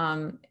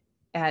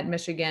at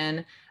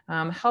Michigan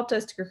helped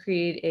us to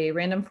create a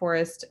random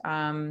forest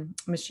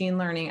machine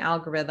learning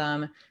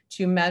algorithm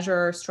to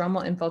measure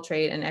stromal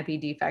infiltrate and epi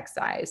defect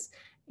size.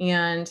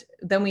 And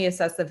then we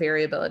assess the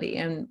variability.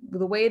 And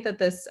the way that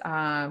this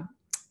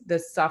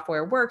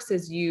software works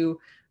is you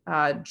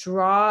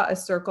draw a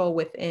circle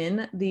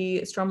within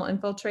the stromal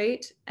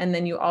infiltrate, and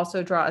then you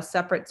also draw a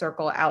separate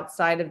circle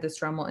outside of the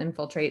stromal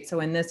infiltrate.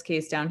 So in this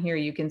case down here,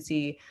 you can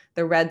see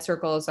the red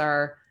circles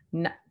are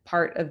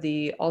part of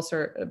the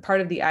ulcer, part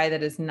of the eye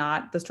that is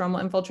not the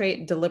stromal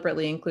infiltrate,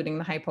 deliberately including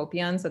the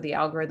hypopyon. So the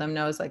algorithm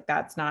knows like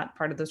that's not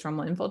part of the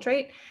stromal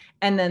infiltrate.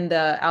 And then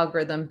the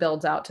algorithm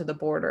builds out to the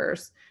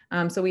borders.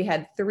 So we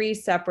had 3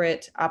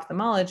 separate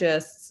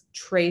ophthalmologists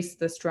trace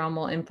the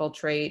stromal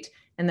infiltrate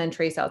and then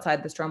trace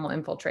outside the stromal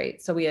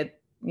infiltrate. So we had,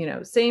 you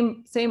know,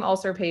 same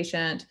ulcer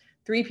patient,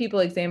 3 people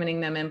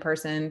examining them in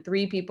person,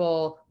 3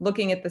 people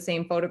looking at the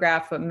same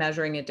photograph, but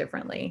measuring it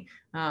differently.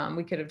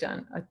 We could have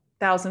done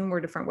 1,000 more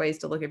different ways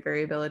to look at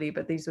variability,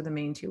 but these are the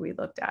main 2 we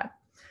looked at.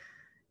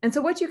 And so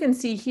what you can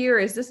see here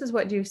is this is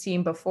what you've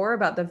seen before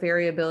about the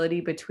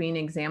variability between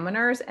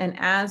examiners. And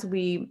as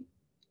we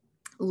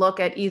look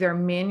at either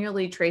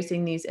manually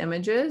tracing these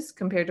images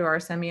compared to our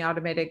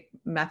semi-automatic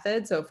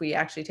method, so if we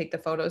actually take the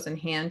photos and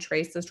hand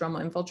trace the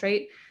stromal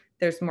infiltrate,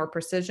 there's more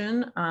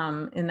precision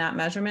in that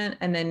measurement.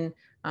 And then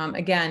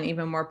again,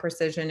 even more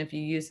precision if you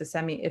use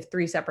if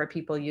 3 separate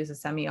people use a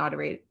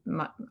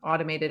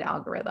semi-automated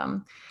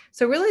algorithm.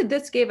 So really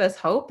this gave us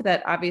hope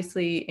that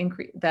obviously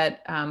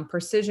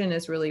precision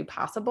is really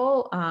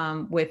possible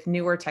with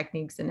newer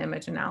techniques in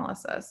image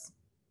analysis,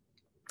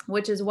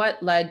 which is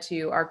what led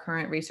to our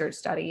current research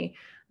study,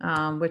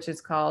 which is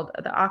called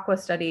the AQUA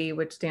study,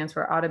 which stands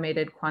for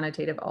Automated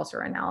Quantitative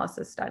Ulcer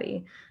Analysis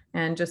Study.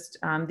 And just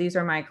these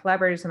are my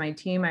collaborators in my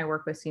team. I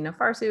work with Sina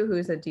Farsu,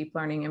 who's a deep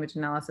learning image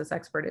analysis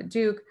expert at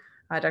Duke,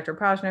 Dr.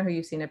 Prajna, who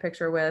you've seen a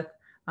picture with,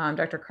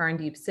 Dr.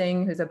 Karandeep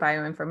Singh, who's a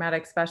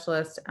bioinformatics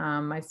specialist.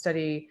 My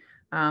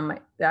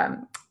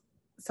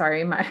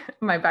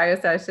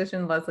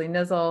biostatistician, Leslie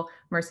Nizzle,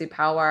 Mercy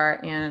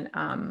Pawar, and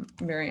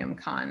Miriam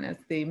Khan as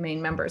the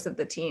main members of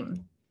the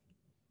team.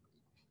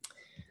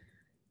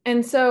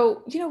 And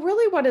so, you know,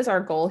 really what is our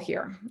goal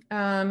here?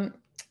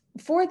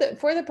 For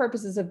the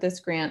purposes of this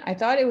grant, I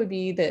thought it would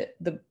be the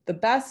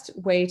best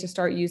way to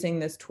start using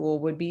this tool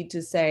would be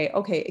to say,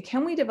 okay,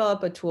 can we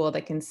develop a tool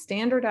that can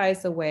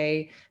standardize the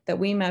way that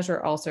we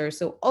measure ulcers?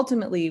 So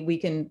ultimately we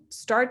can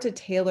start to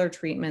tailor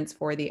treatments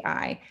for the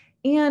eye,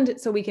 and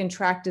so we can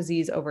track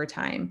disease over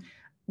time.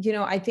 You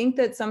know, I think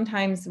that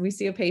sometimes we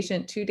see a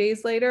patient 2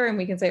 days later and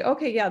we can say,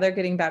 okay, yeah, they're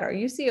getting better.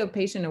 You see a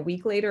patient a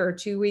week later or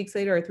 2 weeks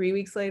later or 3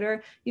 weeks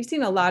later, you've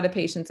seen a lot of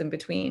patients in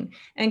between.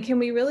 And can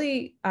we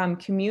really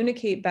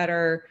communicate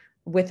better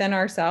within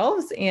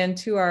ourselves and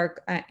to our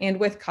and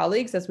with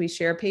colleagues as we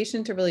share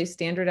patient to really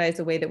standardize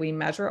the way that we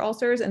measure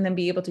ulcers, and then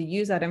be able to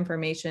use that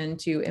information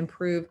to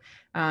improve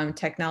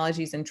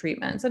technologies and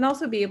treatments, and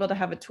also be able to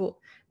have a tool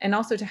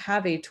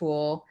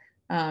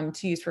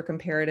to use for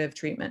comparative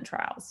treatment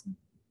trials.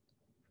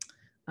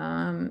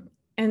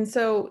 And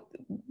so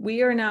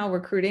we are now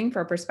recruiting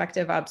for a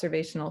prospective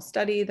observational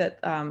study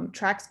that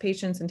tracks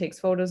patients and takes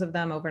photos of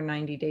them over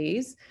 90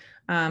 days.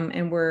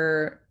 And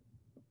we're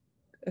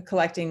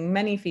collecting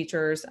many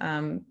features,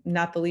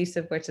 not the least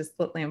of which is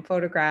slit lamp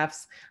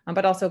photographs,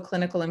 but also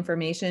clinical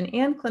information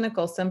and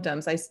clinical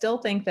symptoms. I still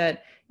think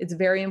that it's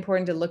very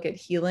important to look at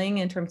healing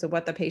in terms of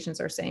what the patients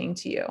are saying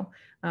to you.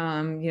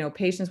 You know,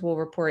 patients will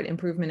report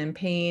improvement in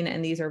pain,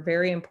 and these are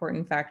very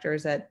important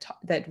factors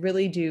that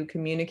really do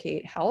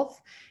communicate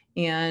health.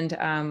 And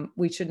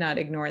we should not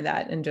ignore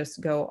that and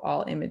just go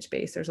all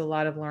image-based. There's a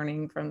lot of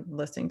learning from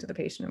listening to the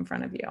patient in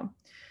front of you.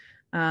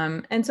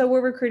 And so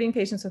we're recruiting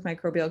patients with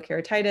microbial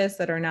keratitis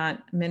that are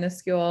not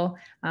minuscule,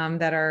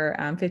 that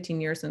are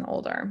 15 years and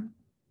older.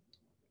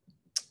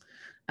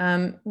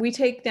 We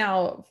take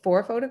now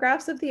 4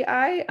 photographs of the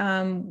eye.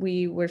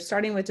 We're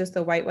starting with just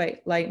the white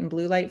light and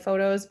blue light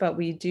photos, but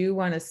we do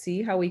want to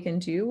see how we can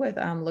do with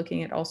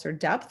looking at ulcer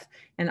depth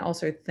and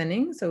ulcer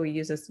thinning. So we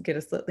get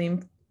a slit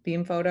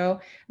beam photo.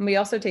 And we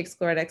also take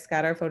sclerotic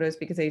scatter photos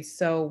because they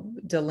so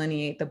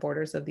delineate the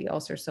borders of the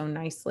ulcer so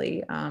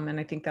nicely. And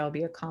I think that'll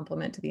be a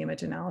complement to the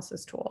image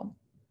analysis tool.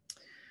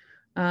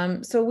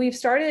 So we've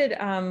started,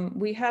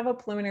 we have a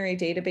preliminary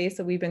database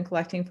that we've been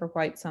collecting for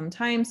quite some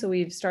time. So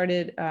we've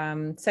started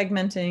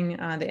segmenting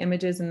the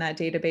images in that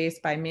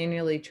database by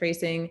manually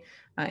tracing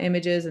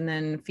images and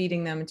then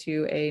feeding them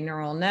to a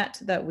neural net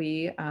that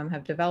we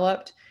have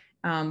developed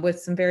with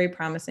some very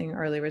promising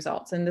early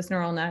results. And this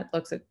neural net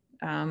looks at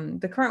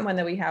the current one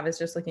that we have is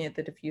just looking at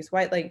the diffuse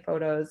white light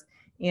photos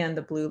and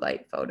the blue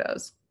light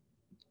photos.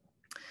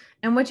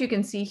 And what you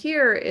can see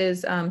here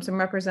is some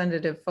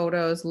representative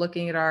photos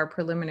looking at our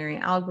preliminary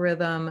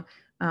algorithm.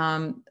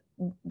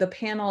 The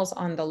panels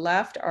on the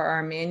left are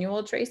our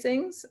manual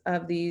tracings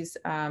of these,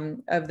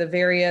 of the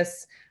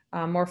various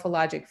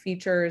morphologic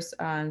features,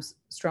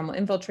 stromal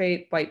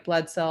infiltrate, white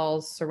blood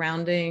cells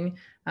surrounding.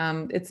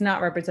 It's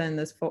not represented in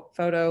this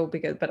photo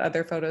but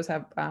other photos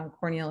have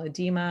corneal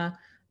edema,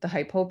 the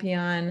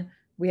hypopyon.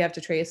 We have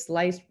to trace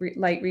light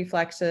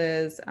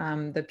reflexes,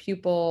 the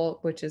pupil,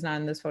 which is not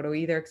in this photo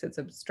either because it's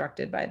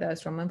obstructed by the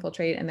stromal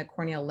infiltrate, and the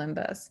corneal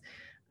limbus.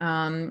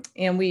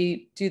 And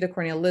we do the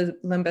corneal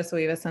limbus so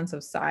we have a sense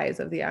of size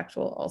of the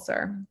actual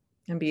ulcer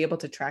and be able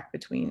to track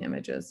between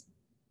images.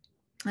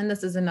 And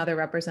this is another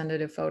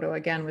representative photo,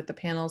 again, with the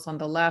panels on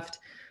the left,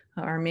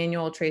 our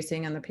manual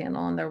tracing, and the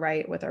panel on the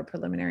right with our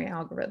preliminary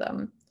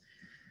algorithm.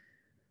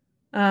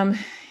 Um,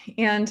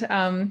 and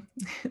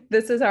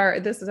this is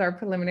our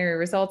preliminary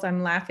results.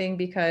 I'm laughing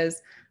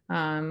because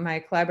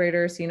my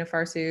collaborator, Sina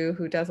Farsu,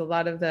 who does a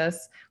lot of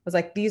this, was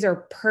like, these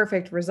are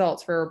perfect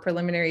results for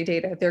preliminary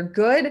data. They're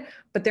good,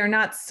 but they're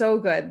not so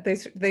good.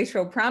 They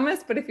show promise,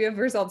 but if you have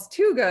results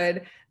too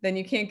good, then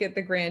you can't get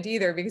the grant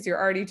either because you're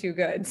already too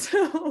good.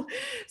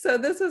 So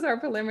this is our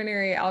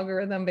preliminary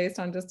algorithm based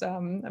on just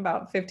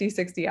about 50,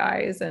 60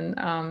 eyes.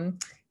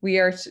 And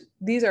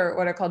these are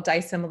what are called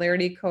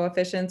dissimilarity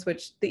coefficients,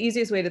 which the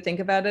easiest way to think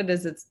about it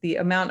is it's the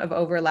amount of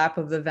overlap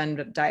of the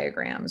Venn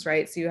diagrams,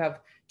 right? So you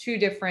have two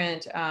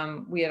different,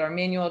 we had our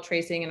manual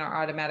tracing and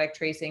our automatic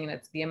tracing, and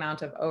it's the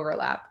amount of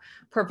overlap.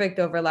 Perfect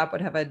overlap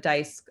would have a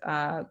dice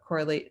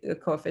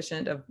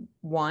coefficient of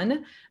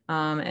 1,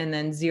 and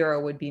then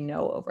 0 would be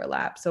no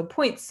overlap. So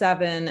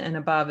 0.7 and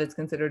above is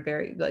considered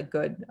very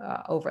good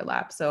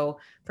overlap. So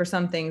for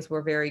some things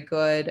we're very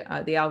good.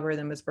 The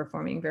algorithm is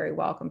performing very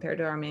well compared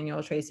to our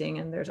manual tracing,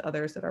 and there's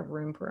others that have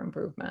room for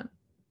improvement.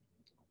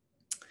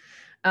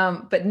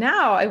 But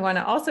now I want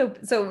to also,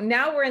 so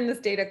now we're in this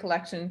data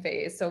collection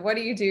phase. So what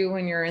do you do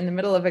when you're in the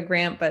middle of a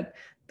grant, but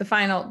the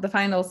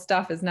final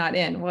stuff is not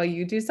in? Well,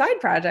 you do side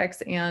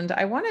projects. And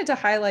I wanted to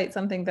highlight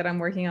something that I'm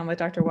working on with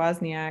Dr.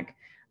 Wozniak.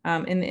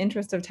 In the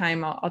interest of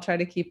time, I'll try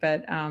to keep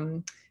it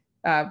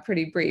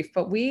pretty brief.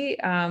 But we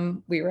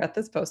were at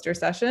this poster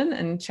session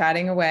and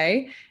chatting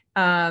away,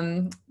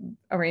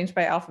 arranged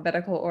by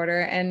alphabetical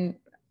order. And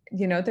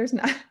there's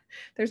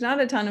not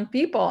a ton of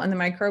people in the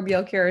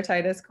microbial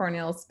keratitis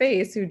corneal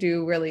space who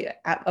do really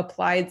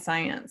applied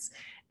science.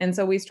 And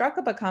so we struck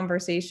up a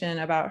conversation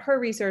about her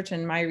research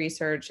and my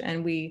research,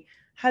 and we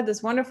had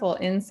this wonderful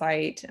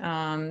insight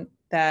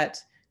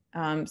that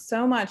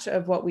so much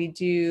of what we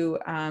do,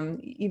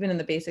 even in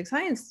the basic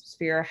science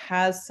sphere,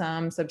 has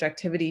some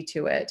subjectivity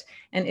to it.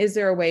 And is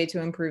there a way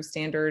to improve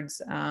standards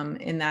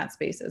in that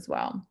space as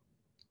well?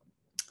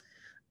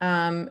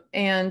 And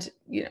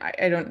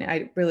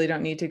I really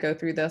don't need to go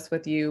through this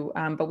with you,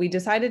 but we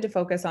decided to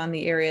focus on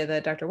the area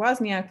that Dr.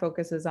 Wozniak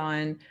focuses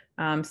on,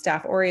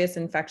 Staph aureus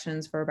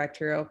infections for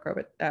bacterial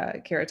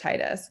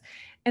keratitis.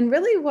 And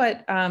really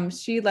what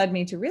she led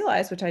me to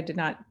realize, which I did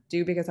not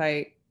do because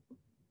I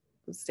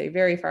stay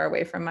very far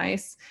away from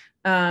mice.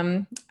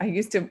 I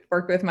used to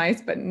work with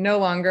mice, but no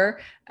longer,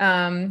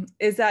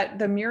 is that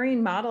the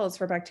murine models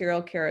for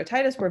bacterial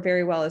keratitis were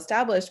very well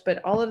established,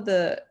 but all of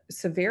the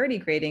severity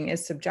grading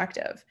is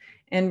subjective.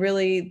 And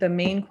really the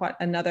main,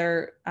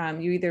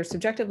 you either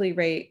subjectively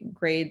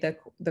grade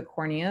the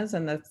corneas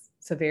and the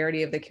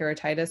severity of the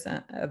keratitis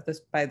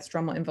by the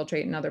stromal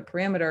infiltrate and other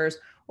parameters,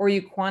 or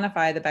you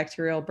quantify the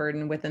bacterial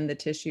burden within the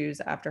tissues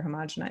after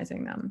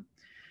homogenizing them.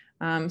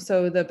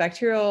 So the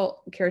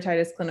bacterial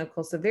keratitis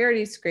clinical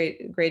severity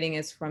grading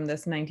is from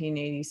this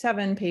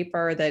 1987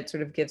 paper that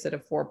sort of gives it a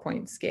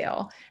 4-point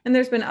scale. And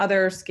there's been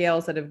other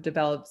scales that have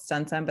developed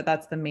since then, but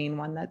that's the main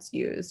one that's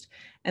used.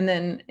 And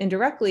then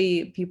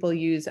indirectly, people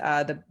use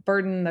the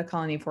burden, the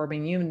colony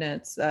forming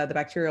units, the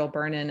bacterial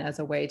burden as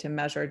a way to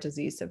measure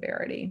disease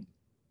severity.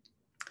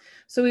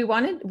 So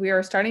we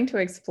are starting to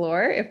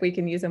explore if we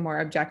can use a more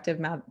objective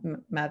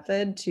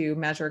method to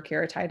measure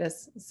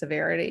keratitis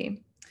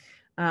severity.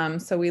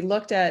 So we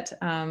looked at,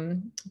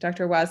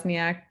 Dr.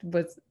 Wozniak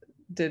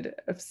did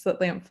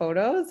slit lamp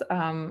photos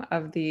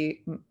of the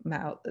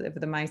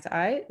mouse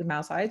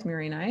eyes,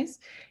 murine eyes,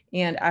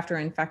 and after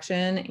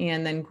infection,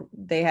 and then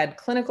they had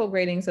clinical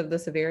gradings of the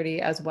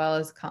severity as well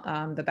as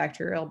the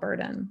bacterial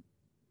burden.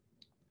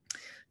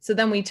 So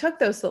then we took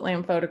those slit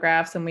lamp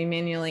photographs and we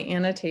manually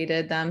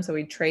annotated them. So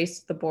we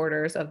traced the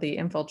borders of the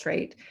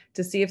infiltrate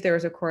to see if there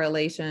was a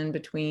correlation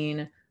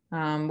between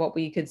what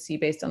we could see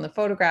based on the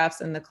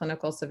photographs and the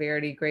clinical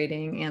severity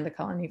grading and the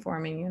colony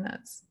forming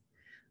units.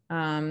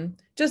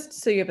 Just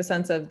so you have a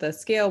sense of the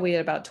scale, we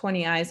had about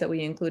 20 eyes that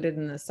we included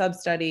in the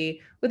sub-study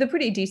with a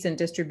pretty decent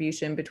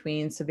distribution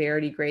between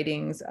severity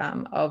gradings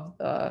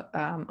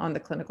on the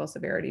clinical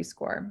severity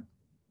score.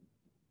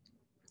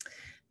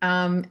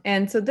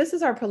 And so this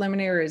is our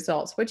preliminary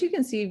results. What you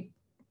can see,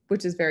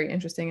 which is very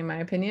interesting in my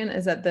opinion,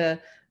 is that the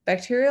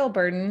bacterial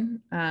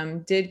burden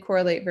did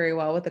correlate very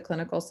well with the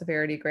clinical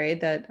severity grade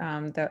that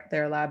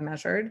their lab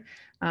measured.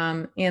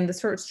 And the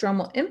sort of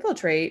stromal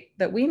infiltrate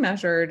that we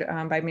measured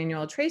by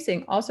manual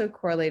tracing also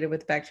correlated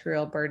with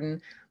bacterial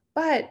burden.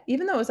 But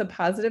even though it was a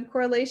positive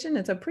correlation,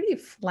 it's a pretty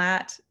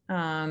flat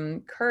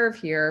curve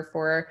here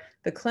for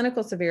the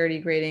clinical severity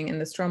grading in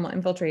the stromal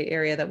infiltrate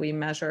area that we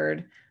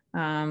measured,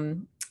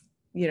 from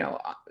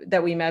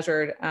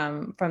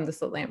the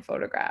slit lamp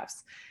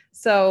photographs.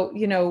 So,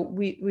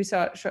 we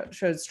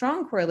showed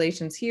strong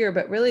correlations here,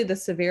 but really the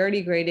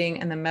severity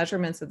grading and the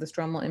measurements of the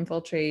stromal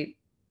infiltrate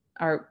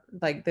are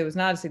there was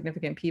not a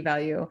significant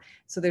p-value.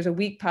 So there's a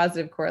weak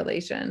positive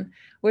correlation,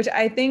 which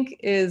I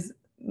think is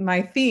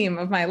my theme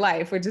of my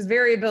life, which is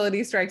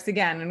variability strikes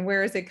again. And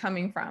where is it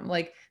coming from?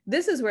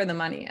 This is where the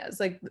money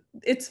is.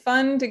 it's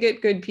fun to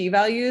get good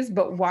p-values,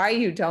 but why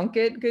you don't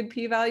get good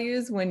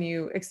p-values when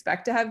you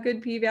expect to have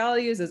good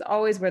p-values is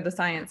always where the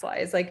science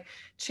lies. Like,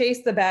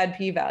 chase the bad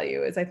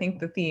p-value is, I think,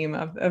 the theme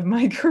of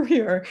my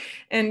career,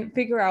 and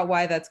figure out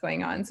why that's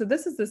going on. So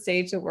this is the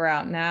stage that we're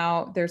at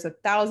now. There's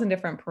 1,000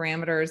 different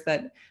parameters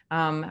that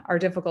are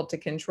difficult to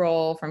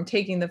control, from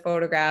taking the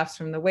photographs,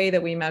 from the way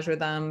that we measure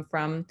them,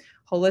 from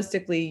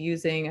holistically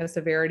using a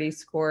severity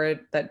score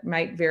that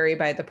might vary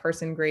by the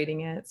person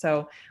grading it.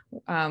 So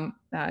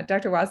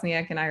Dr.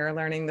 Wozniak and I are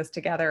learning this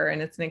together,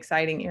 and it's an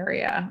exciting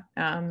area.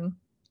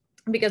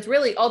 Because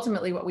really,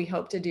 ultimately, what we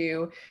hope to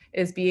do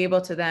is be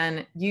able to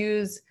then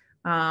use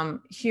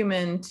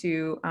human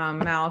to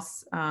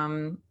mouse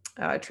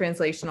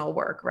translational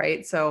work,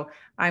 right? So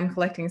I'm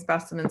collecting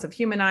specimens of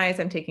human eyes.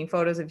 I'm taking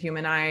photos of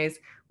human eyes.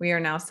 We are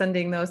now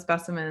sending those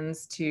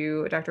specimens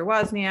to Dr.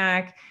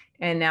 Wozniak,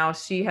 and now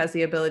she has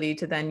the ability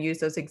to then use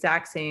those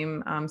exact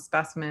same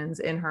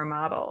specimens in her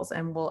models.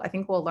 And I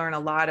think we'll learn a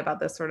lot about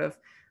this sort of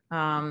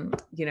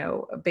you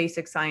know,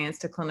 basic science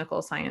to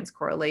clinical science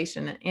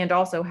correlation, and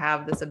also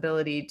have this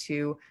ability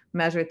to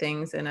measure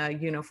things in a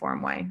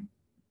uniform way.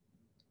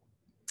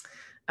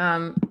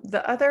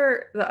 The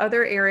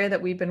other area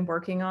that we've been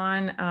working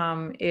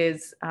on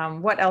is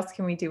what else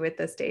can we do with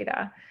this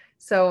data?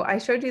 So I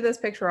showed you this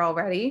picture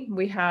already.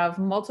 We have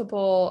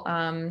multiple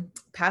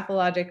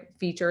pathologic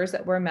features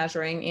that we're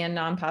measuring and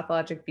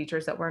non-pathologic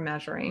features that we're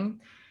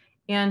measuring.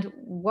 And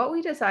what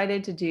we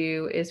decided to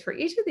do is, for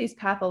each of these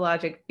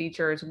pathologic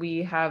features,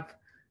 we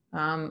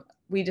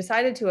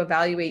decided to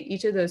evaluate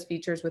each of those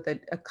features with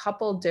a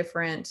couple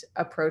different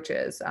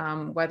approaches,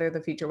 whether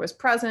the feature was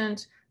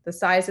present, the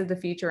size of the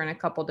feature in a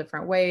couple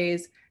different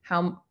ways,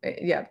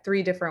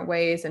 3 different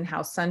ways, and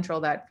how central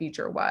that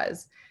feature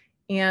was.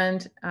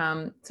 And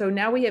so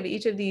now we have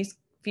each of these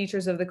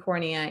features of the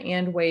cornea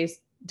and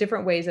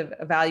different ways of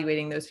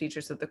evaluating those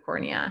features of the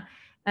cornea.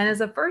 And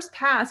as a first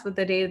pass with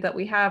the data that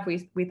we have,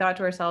 we thought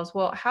to ourselves,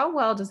 well, how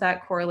well does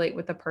that correlate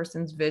with the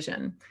person's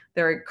vision,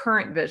 their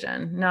current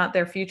vision, not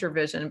their future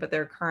vision, but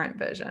their current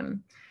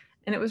vision?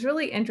 And it was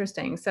really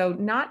interesting. So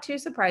not too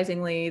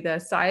surprisingly, the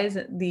size,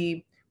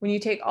 when you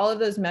take all of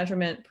those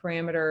measurement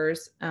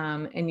parameters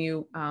and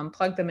you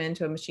plug them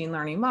into a machine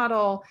learning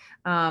model,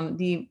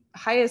 the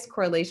highest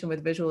correlation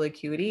with visual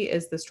acuity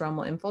is the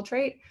stromal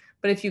infiltrate.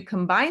 But if you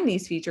combine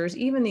these features,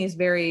 even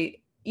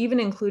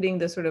including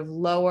the sort of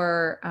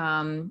lower,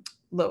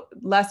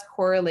 less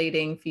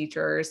correlating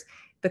features,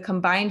 the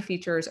combined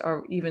features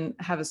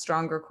have a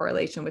stronger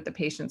correlation with the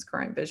patient's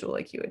current visual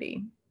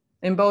acuity.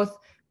 And both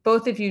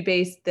if you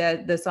base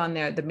this on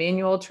the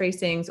manual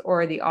tracings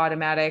or the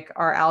automatic,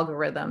 our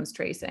algorithms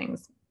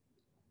tracings.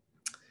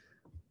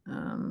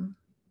 And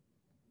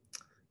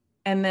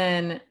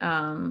then,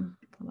 hold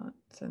on,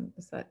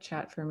 is that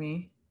chat for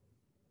me?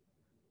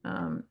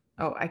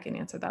 Oh, I can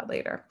answer that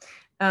later.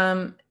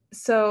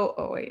 So,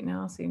 oh wait,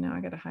 now I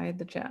got to hide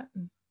the chat.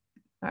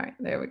 All right,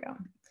 there we go.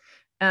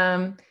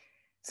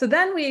 So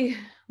then we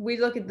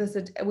looked at this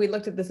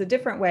a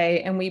different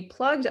way, and we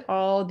plugged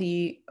all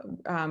the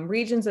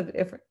regions of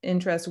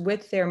interest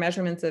with their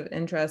measurements of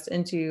interest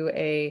into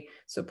a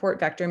support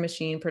vector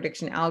machine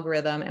prediction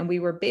algorithm, and we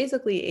were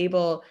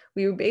able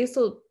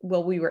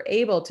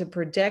to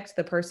predict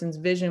the person's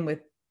vision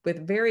with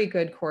very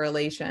good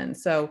correlation.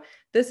 So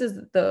this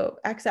is the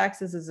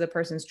x-axis is the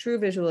person's true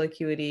visual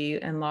acuity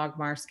and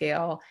logMAR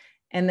scale.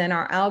 And then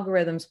our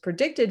algorithms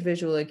predicted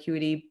visual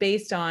acuity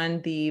based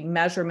on the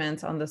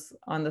measurements on the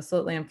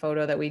slit lamp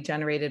photo that we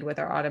generated with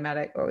our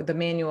automatic, or the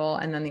manual,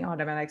 and then the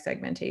automatic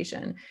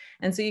segmentation.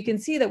 And so you can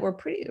see that we're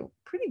pretty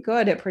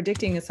good at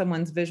predicting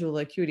someone's visual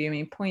acuity. I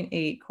mean,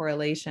 0.8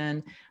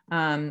 correlation.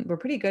 We're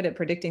pretty good at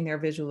predicting their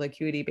visual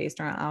acuity based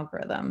on our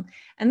algorithm.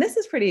 And this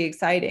is pretty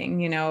exciting,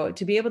 you know,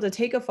 to be able to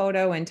take a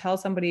photo and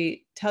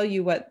tell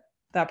you what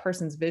that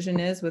person's vision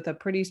is with a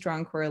pretty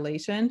strong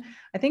correlation,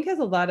 I think has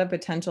a lot of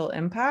potential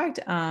impact.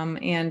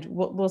 And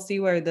we'll see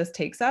where this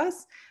takes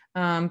us.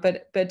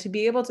 But to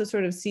be able to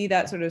sort of see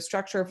that sort of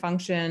structure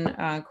function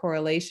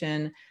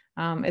correlation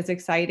is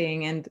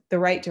exciting and the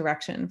right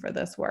direction for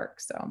this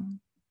work.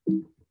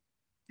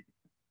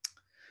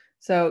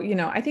 So, you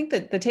know, I think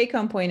that the take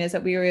home point is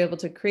that we were able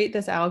to create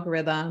this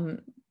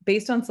algorithm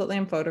based on slit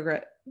lamp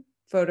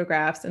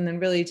photographs, and then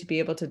really to be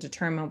able to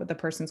determine what the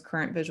person's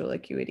current visual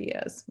acuity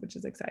is, which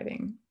is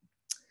exciting.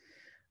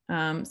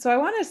 So I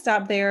want to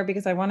stop there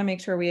because I want to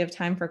make sure we have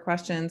time for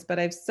questions, but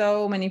I have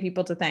so many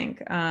people to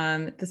thank.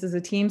 This is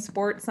a team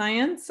sport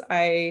science.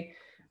 I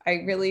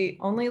really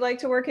only like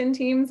to work in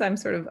teams. I'm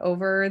sort of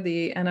over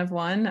the N of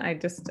one. I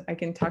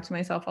can talk to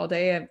myself all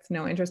day. I have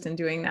no interest in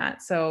doing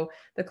that. So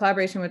the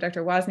collaboration with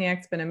Dr.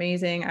 Wozniak's been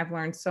amazing. I've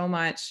learned so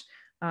much.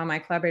 My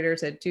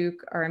collaborators at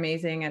Duke are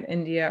amazing, at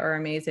India are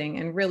amazing,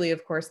 and really,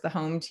 of course, the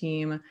home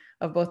team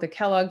of both the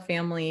Kellogg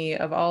family,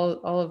 of all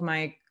of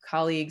my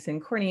colleagues in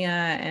cornea,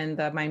 and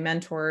my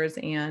mentors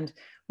and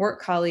work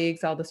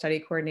colleagues, all the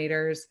study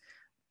coordinators,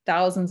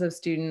 thousands of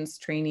students,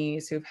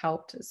 trainees who've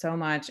helped so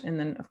much, and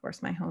then, of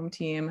course, my home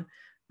team.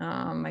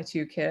 my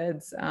two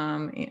kids,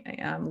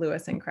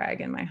 Lewis and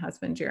Craig, and my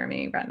husband,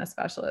 Jeremy, retina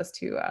specialist,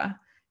 who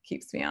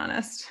keeps me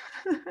honest.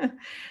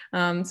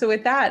 So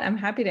with that, I'm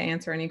happy to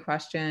answer any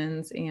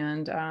questions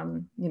and,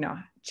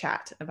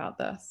 chat about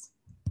this.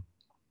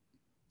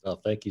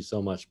 Well, thank you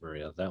so much,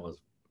 Maria. That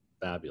was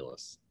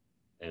fabulous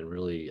and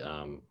really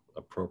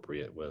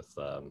appropriate with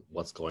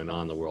what's going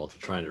on in the world,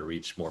 trying to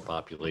reach more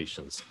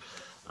populations.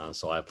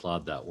 So I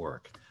applaud that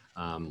work.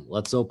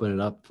 Let's open it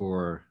up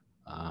for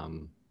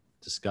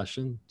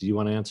discussion. Do you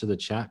want to answer the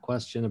chat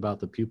question about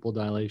the pupil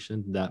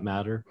dilation? Did that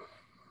matter?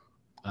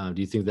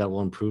 Do you think that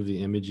will improve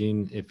the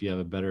imaging if you have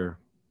a better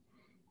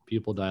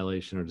pupil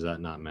dilation, or does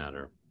that not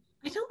matter?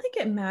 I don't think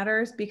it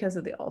matters because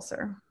of the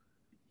ulcer.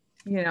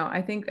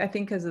 I think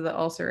because of the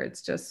ulcer,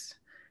 it's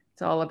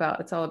all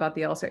about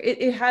the ulcer.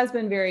 It has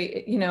been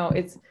very,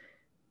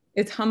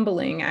 it's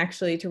humbling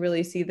actually to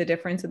really see the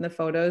difference in the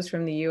photos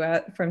from the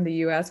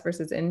US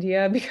versus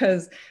India,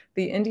 because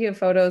the India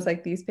photos,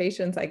 like these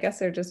patients, I guess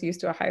they're just used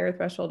to a higher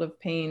threshold of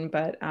pain,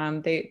 but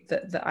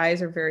the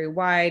eyes are very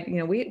wide.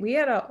 We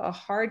had a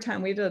hard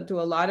time. We had to do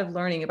a lot of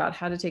learning about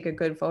how to take a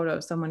good photo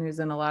of someone who's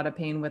in a lot of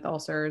pain with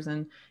ulcers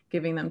and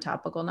giving them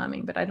topical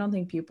numbing. But I don't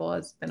think pupil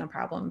has been a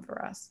problem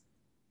for us.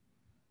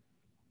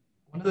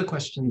 One of the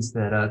questions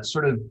that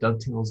sort of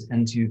dovetails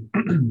into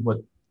what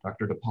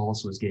Dr.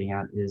 DePaulis was getting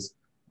at is,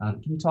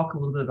 can you talk a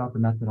little bit about the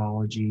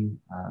methodology,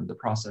 the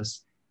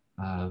process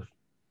of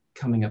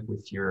coming up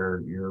with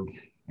your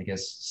I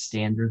guess,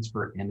 standards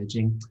for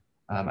imaging?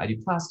 I do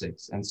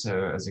plastics, and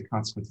so as a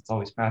consequence, it's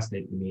always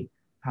fascinating to me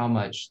how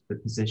much the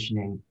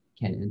positioning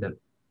can end up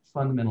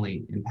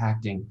fundamentally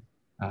impacting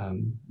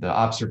the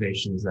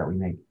observations that we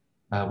make.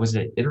 Was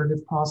it an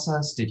iterative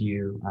process? Did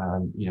you,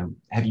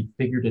 have you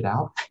figured it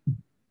out?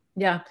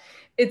 Yeah,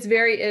 it's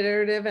very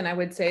iterative, and I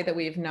would say that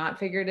we've not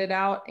figured it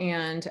out.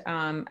 And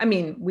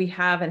we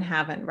have and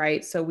haven't,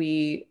 right? So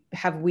we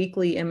have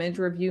weekly image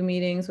review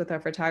meetings with our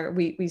photographer.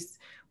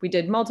 We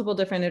did multiple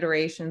different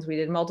iterations. We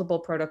did multiple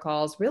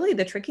protocols. Really,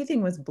 the tricky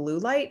thing was blue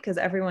light, because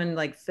everyone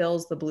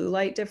fills the blue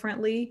light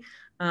differently,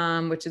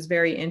 which is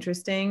very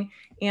interesting.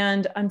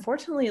 And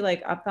unfortunately,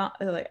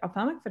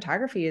 ophthalmic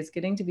photography is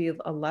getting to be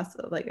a less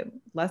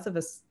of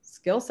a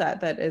skill set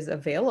that is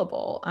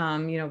available.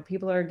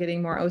 People are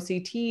getting more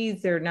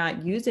OCTs. They're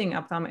not using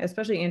ophthalmic,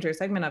 especially anterior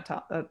segment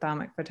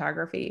ophthalmic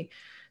photography.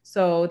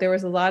 So there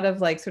was a lot of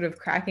sort of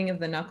cracking of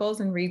the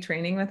knuckles and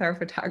retraining with our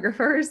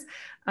photographers.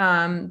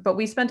 But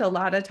we spent a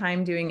lot of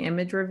time doing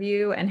image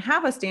review and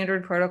have a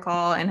standard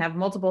protocol and have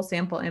multiple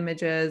sample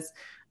images.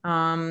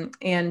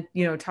 And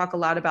talk a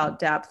lot about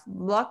depth.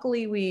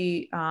 Luckily,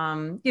 we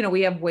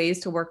have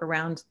ways to work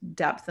around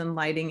depth and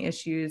lighting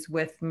issues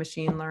with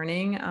machine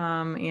learning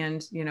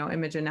and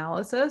image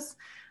analysis.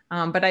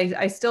 But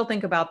I still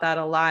think about that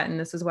a lot, and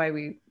this is why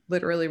we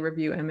literally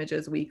review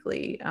images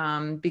weekly,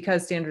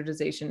 because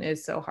standardization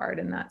is so hard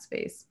in that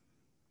space.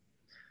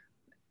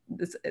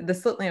 The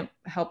slit lamp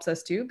helps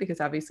us too, because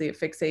obviously it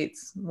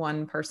fixates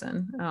one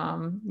person.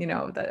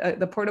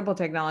 The portable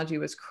technology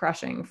was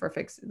crushing for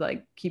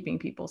keeping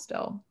people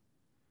still.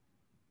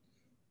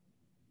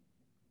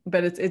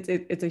 But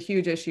it's a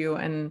huge issue,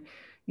 and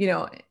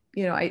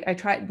I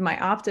tried. My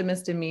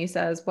optimist in me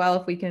says,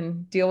 well, if we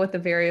can deal with the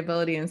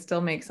variability and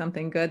still make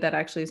something good, that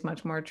actually is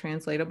much more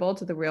translatable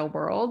to the real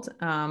world.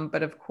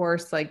 But of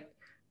course,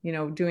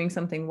 doing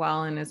something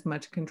well in as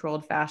much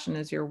controlled fashion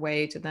is your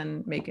way to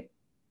then make it,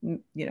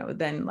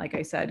 then, like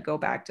I said, go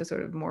back to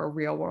sort of more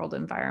real world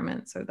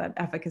environments, or that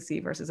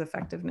efficacy versus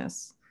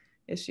effectiveness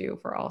issue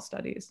for all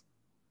studies.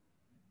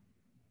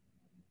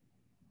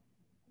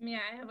 Yeah,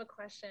 I have a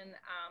question.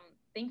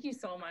 Thank you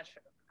so much,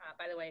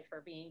 by the way,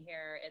 for being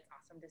here. It's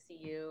awesome to see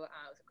you.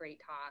 It was a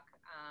great talk.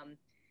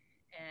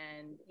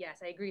 And yes,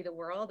 I agree. The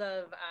world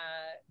of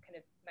kind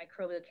of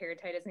microbial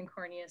keratitis and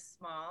cornea is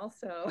small.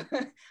 So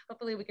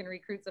hopefully we can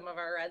recruit some of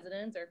our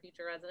residents or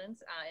future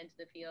residents into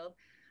the field.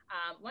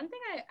 One thing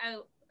I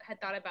had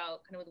thought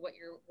about kind of with what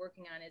you're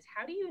working on is,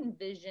 how do you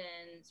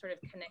envision sort of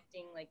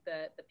connecting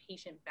the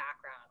patient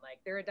background?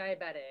 They're a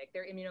diabetic,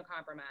 they're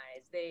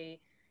immunocompromised,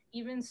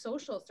 even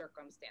social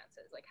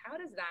circumstances. How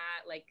does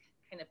that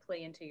kind of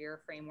play into your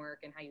framework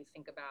and how you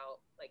think about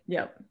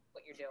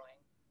what you're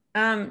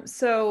doing?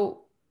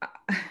 So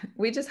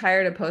we just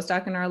hired a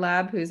postdoc in our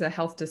lab who's a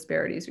health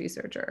disparities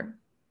researcher.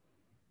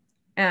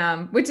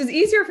 Which is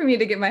easier for me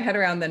to get my head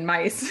around than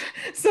mice.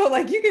 So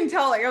you can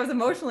tell, I was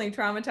emotionally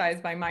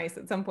traumatized by mice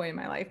at some point in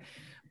my life,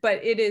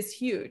 but it is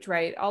huge,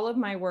 right? All of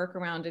my work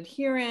around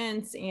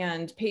adherence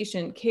and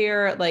patient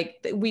care,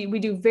 we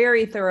do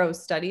very thorough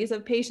studies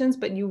of patients,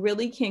 but you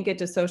really can't get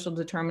to social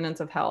determinants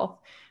of health,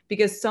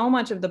 because so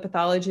much of the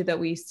pathology that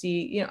we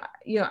see,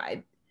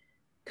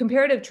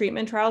 comparative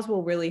treatment trials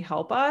will really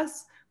help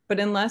us. But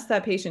unless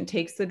that patient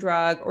takes the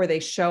drug, or they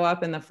show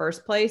up in the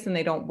first place and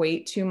they don't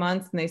wait 2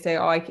 months and they say,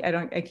 oh, I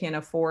can't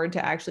afford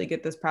to actually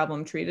get this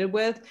problem treated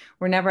with,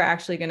 we're never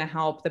actually going to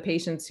help the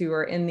patients who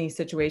are in these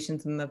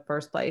situations in the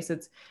first place.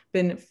 It's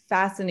been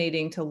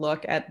fascinating to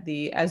look at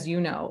the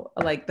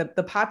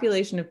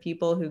population of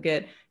people who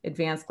get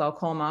advanced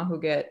glaucoma, who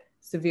get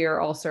severe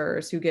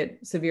ulcers, who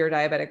get severe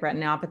diabetic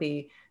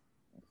retinopathy,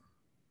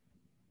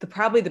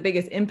 probably the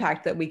biggest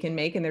impact that we can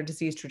make in their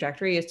disease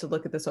trajectory is to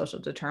look at the social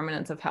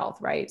determinants of health,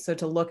 right? So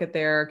to look at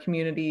their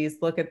communities,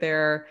 look at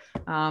their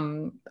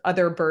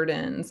other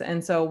burdens.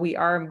 And so we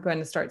are going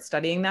to start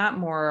studying that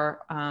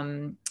more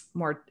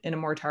in a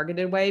more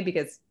targeted way,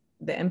 because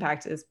the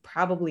impact is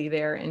probably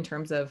there in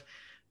terms of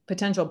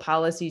potential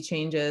policy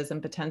changes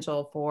and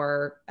potential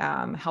for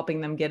helping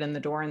them get in the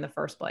door in the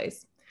first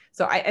place.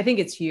 So I think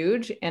it's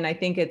huge, and I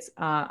think it's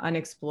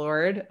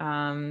unexplored.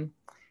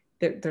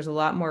 There's a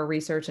lot more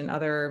research in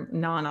other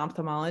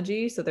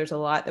non-ophthalmology. So there's a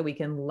lot that we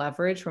can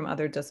leverage from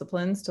other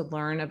disciplines to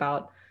learn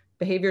about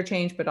behavior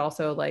change, but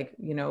also, like,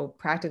 you know,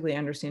 practically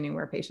understanding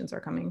where patients are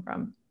coming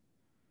from.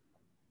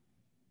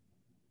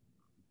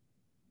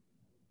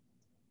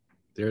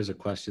 There's a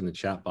question in the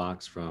chat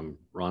box from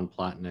Ron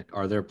Platnick.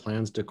 Are there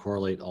plans to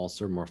correlate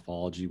ulcer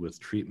morphology with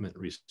treatment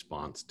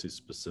response to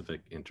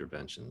specific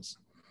interventions?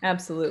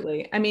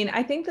 Absolutely. I mean,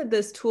 I think that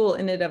this tool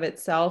in and of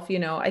itself, you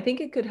know, I think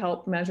it could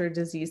help measure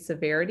disease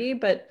severity,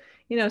 but,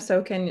 you know,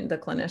 so can the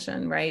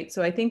clinician, right?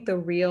 So I think the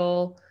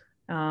real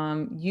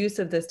use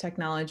of this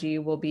technology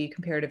will be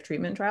comparative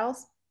treatment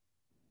trials.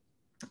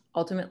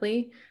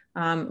 Ultimately,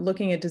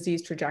 looking at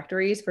disease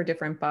trajectories for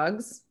different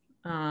bugs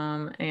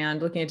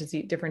and looking at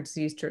different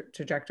disease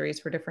trajectories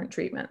for different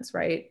treatments,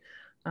 right?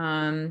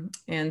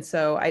 And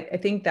so I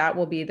think that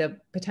will be the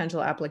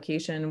potential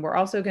application. We're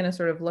also going to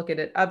sort of look at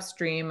it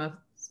upstream of,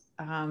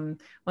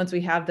 once we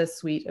have this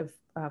suite of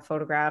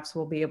photographs,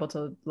 we'll be able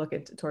to look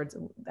at towards,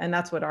 and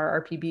that's what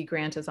our RPB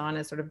grant is on,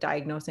 is sort of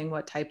diagnosing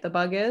what type the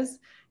bug is,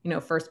 you know,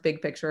 first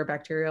big picture,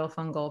 bacterial,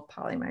 fungal,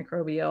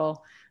 polymicrobial,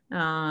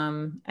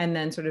 and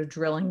then sort of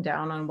drilling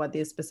down on what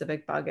the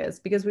specific bug is,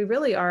 because we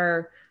really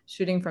are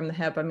shooting from the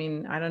hip. I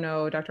mean, I don't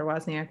know, Dr.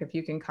 Wozniak, if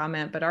you can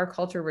comment, but our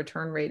culture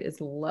return rate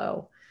is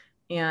low.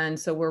 And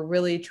so we're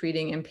really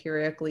treating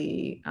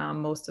empirically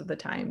most of the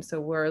time.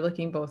 So we're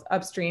looking both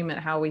upstream at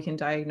how we can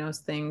diagnose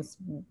things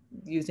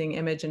using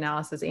image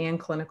analysis and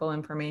clinical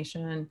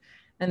information,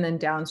 and then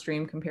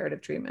downstream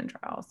comparative treatment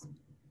trials.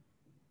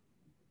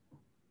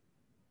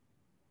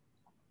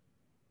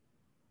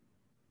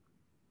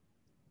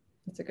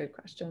 That's a good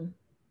question.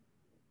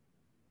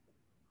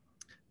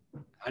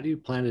 How do you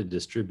plan to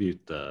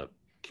distribute the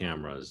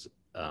cameras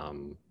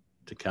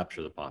to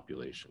capture the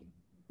population?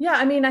 Yeah,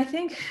 I mean, I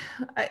think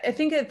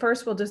at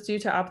first we'll just do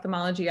to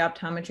ophthalmology,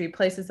 optometry,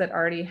 places that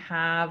already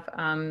have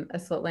a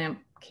slit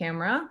lamp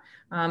camera.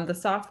 The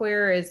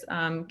software is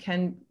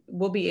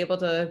we'll be able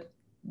to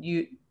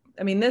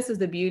I mean, this is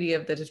the beauty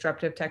of the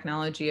disruptive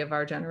technology of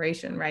our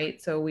generation,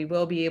 right? So we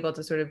will be able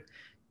to sort of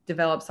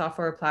develop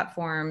software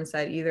platforms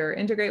that either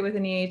integrate with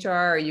an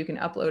EHR, or you can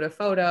upload a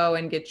photo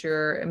and get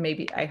your,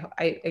 maybe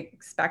I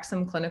expect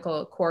some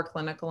core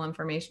clinical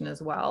information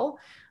as well.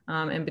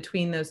 And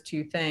between those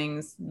two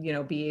things, you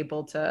know, be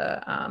able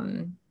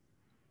to,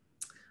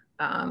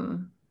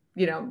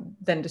 you know,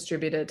 then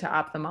distribute it to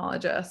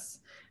ophthalmologists.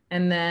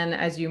 And then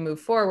as you move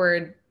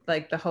forward,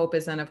 like the hope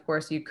is then, of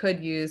course, you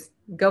could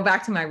go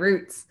back to my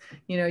roots,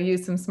 you know,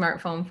 use some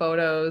smartphone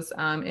photos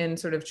in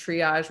sort of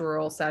triage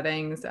rural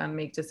settings,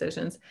 make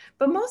decisions.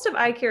 But most of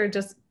eye care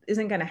just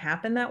isn't going to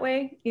happen that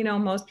way. You know,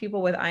 most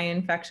people with eye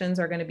infections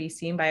are going to be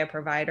seen by a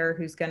provider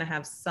who's going to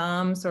have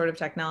some sort of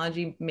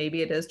technology.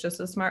 Maybe it is just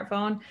a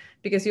smartphone,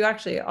 because you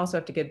actually also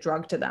have to get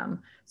drug to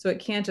them. So it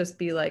can't just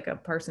be like a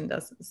person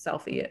does a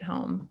selfie at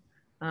home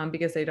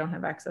because they don't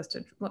have access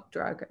to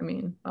drug. I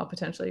mean, well,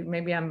 potentially,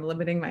 maybe I'm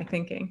limiting my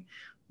thinking,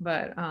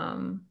 but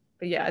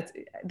yeah,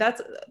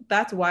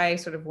 that's why I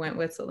sort of went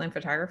with slit lamp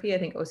photography. I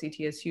think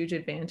OCT has huge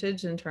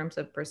advantage in terms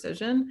of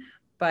precision,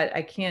 but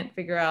I can't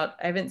figure out,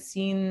 I've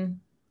seen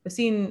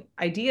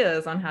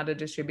ideas on how to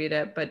distribute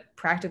it, but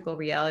practical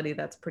reality,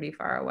 that's pretty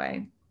far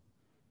away.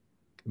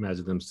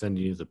 Imagine them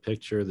sending you the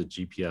picture, the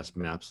GPS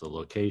maps the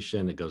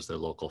location, it goes to their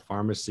local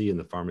pharmacy, and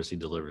the pharmacy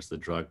delivers the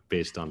drug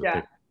based on the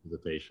picture of the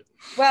patient.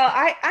 Well,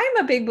 I'm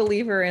a big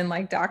believer in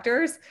like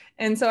doctors.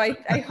 And so I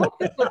hope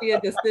this will be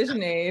a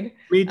decision aid.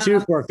 Me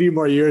too, for a few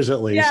more years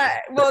at least. Yeah,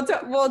 well,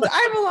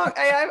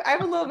 I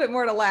have a little bit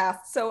more to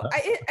last. So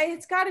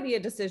it's got to be a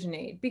decision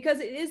aid, because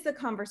it is the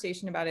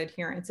conversation about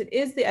adherence. It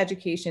is the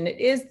education. It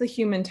is the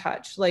human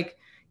touch. Like,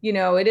 you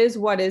know, it is,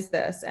 what is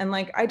this? And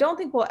like, I don't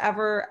think we'll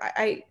ever,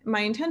 my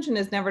intention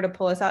is never to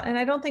pull us out. And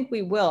I don't think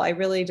we will. I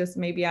really just,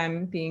 maybe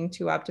I'm being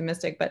too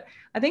optimistic, but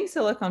I think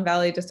Silicon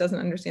Valley just doesn't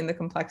understand the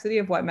complexity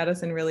of what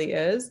medicine really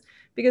is,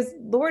 because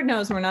Lord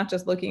knows we're not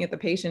just looking at the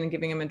patient and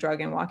giving him a drug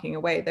and walking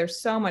away.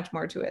 There's so much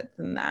more to it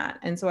than that.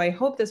 And so I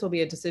hope this will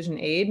be a decision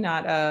aid,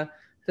 not a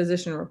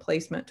physician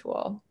replacement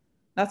tool.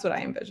 That's what I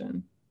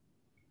envision.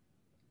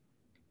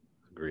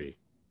 Agree.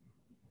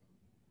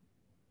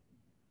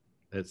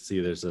 Let's see,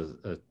 there's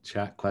a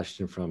chat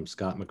question from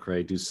Scott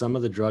McRae. Do some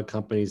of the drug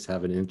companies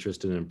have an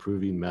interest in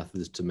improving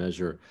methods to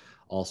measure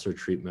ulcer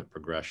treatment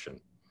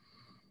progression?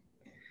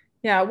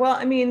 Yeah, well,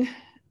 I mean,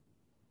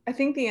 I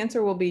think the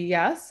answer will be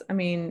yes. I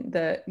mean,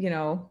 you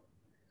know,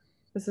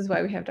 This is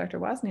why we have Dr.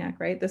 Wozniak,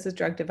 right? This is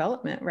drug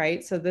development,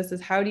 right? So this is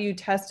how do you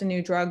test a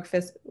new drug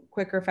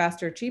quicker,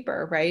 faster,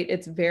 cheaper, right?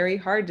 It's very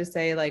hard to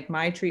say like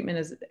my treatment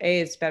is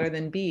A is better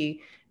than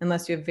B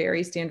unless you have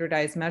very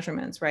standardized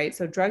measurements, right?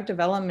 So drug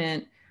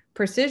development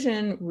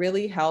precision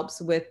really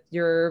helps with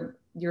your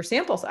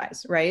sample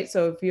size, right?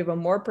 So if you have a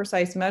more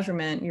precise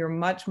measurement, you're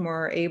much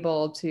more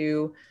able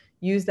to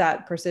use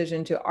that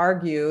precision to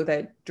argue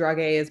that drug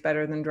A is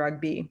better than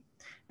drug B.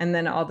 And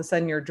then all of a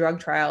sudden your drug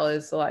trial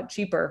is a lot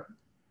cheaper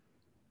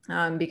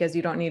because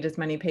you don't need as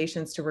many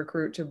patients to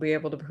recruit to be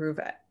able to prove,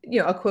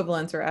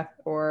 equivalence or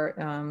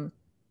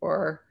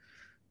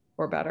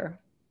better.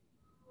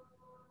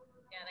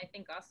 Yeah, and I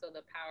think also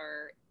the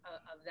power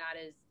of that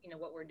is,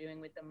 what we're doing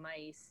with the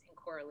mice in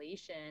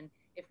correlation.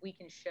 If we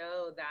can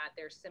show that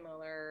they're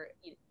similar,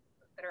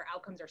 that our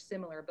outcomes are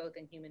similar both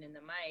in human and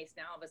the mice,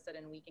 now all of a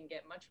sudden we can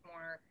get much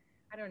more,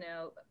 kind of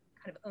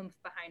oomph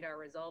behind our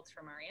results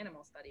from our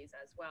animal studies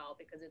as well,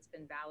 because it's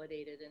been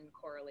validated and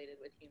correlated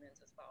with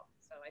humans as well.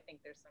 So I think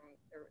there's some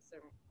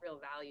real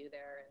value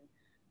there. And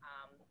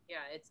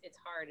yeah, it's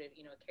hard, a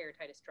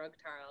keratitis drug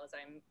trial, as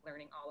I'm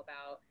learning all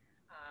about.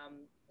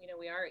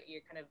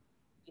 You're kind of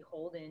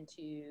beholden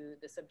to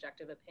the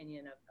subjective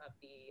opinion of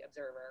the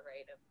observer,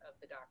 right, of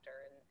the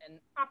doctor. And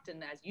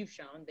often, as you've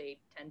shown, they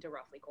tend to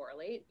roughly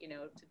correlate,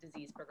 to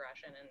disease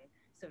progression and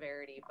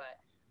severity. But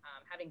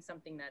having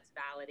something that's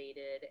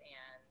validated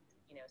and,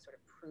 sort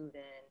of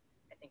proven,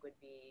 I think would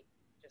be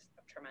just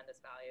of tremendous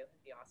value.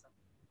 It'd be awesome.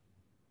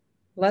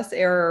 Less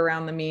error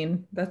around the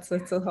mean. That's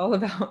what it's all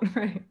about,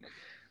 right?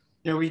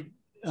 Yeah, we,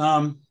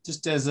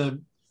 just as a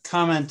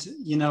comment,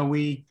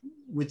 we,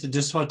 with the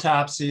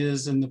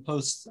dysphotopsias and the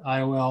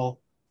post-IOL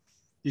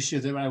issue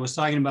that I was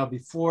talking about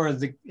before,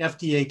 the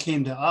FDA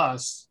came to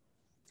us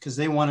because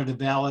they wanted a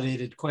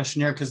validated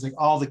questionnaire, because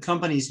all the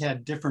companies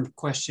had different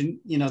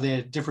they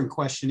had different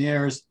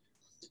questionnaires.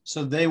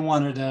 So they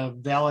wanted a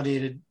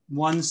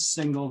one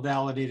single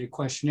validated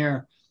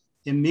questionnaire.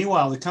 And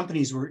meanwhile, the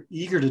companies were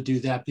eager to do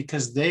that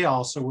because they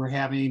also were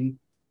having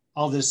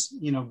all this,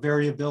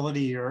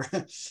 variability or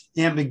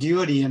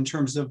ambiguity in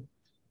terms of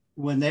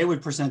when they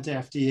would present to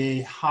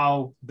FDA,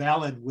 how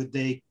valid would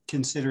they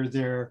consider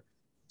their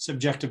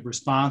subjective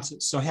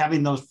responses. So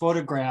having those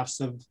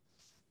photographs of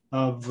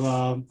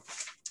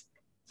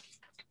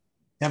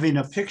having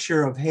a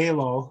picture of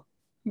Halo,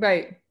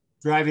 right,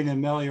 driving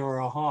in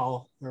Meliora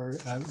Hall or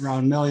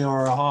around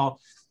Meliora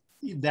Hall,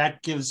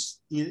 that gives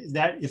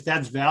that, if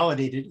that's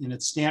validated and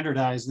it's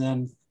standardized,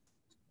 then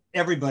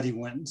everybody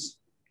wins.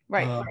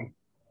 right.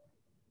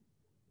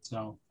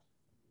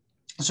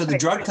 So the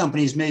drug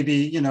companies may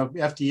be,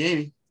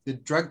 FDA, the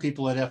drug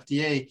people at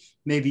FDA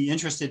may be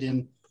interested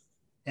in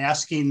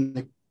asking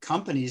the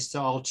companies to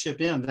all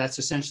chip in. That's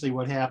essentially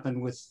what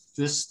happened with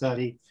this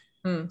study.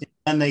 And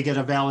they get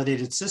a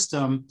validated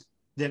system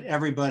that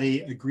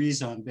everybody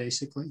agrees on,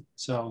 basically.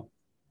 So,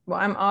 well,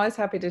 I'm always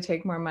happy to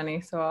take more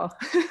money, so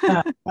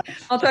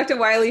I'll talk to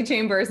Wiley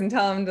Chambers and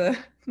tell him to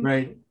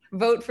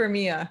vote for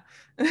Mia.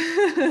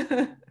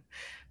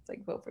 It's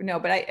like vote for no,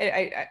 but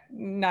I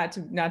not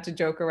to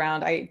joke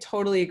around. I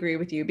totally agree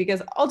with you,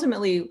 because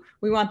ultimately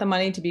we want the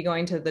money to be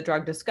going to the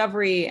drug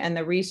discovery and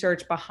the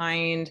research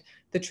behind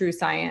the true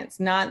science,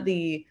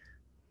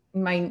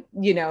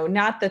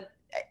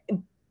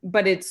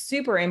 but it's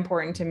super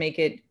important to make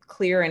it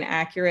clear and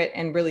accurate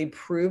and really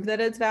prove that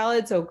it's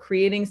valid. So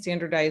creating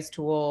standardized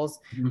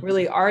tools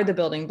really are the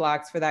building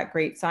blocks for that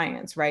great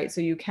science, right? So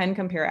you can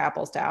compare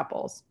apples to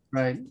apples.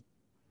 Right.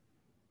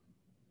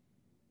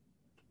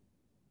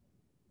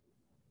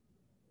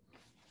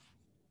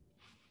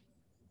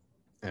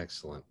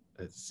 Excellent.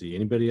 Let's see,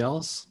 anybody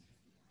else?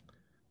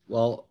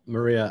 Well,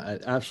 Maria,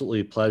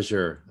 absolutely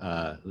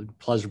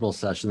pleasurable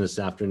session this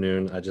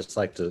afternoon. I'd just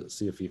like to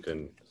see if you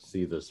can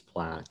see this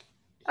plaque.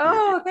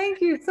 Oh,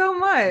 thank you so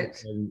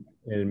much.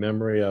 In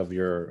memory of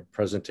your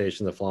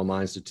presentation, the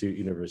Phalma Institute,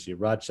 University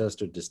of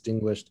Rochester,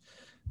 distinguished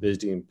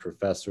visiting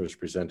professors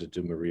presented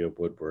to Maria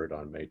Woodward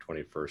on May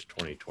 21st,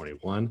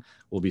 2021.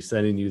 We'll be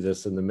sending you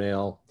this in the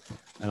mail.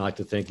 I'd like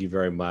to thank you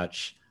very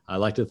much. I'd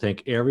like to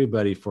thank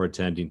everybody for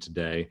attending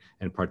today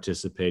and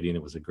participating.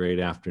 It was a great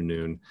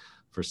afternoon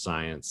for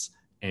science.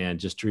 And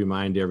just to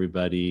remind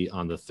everybody,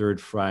 on the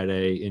third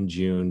Friday in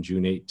June,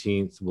 June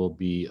 18th, we'll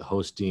be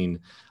hosting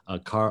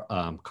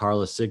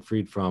Carla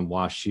Siegfried from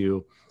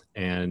WashU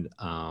and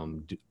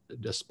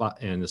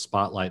the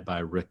spotlight by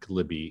Rick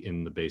Libby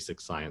in the basic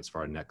science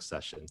for our next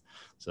session.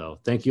 So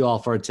thank you all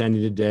for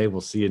attending today. We'll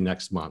see you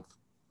next month.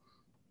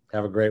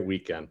 Have a great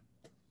weekend.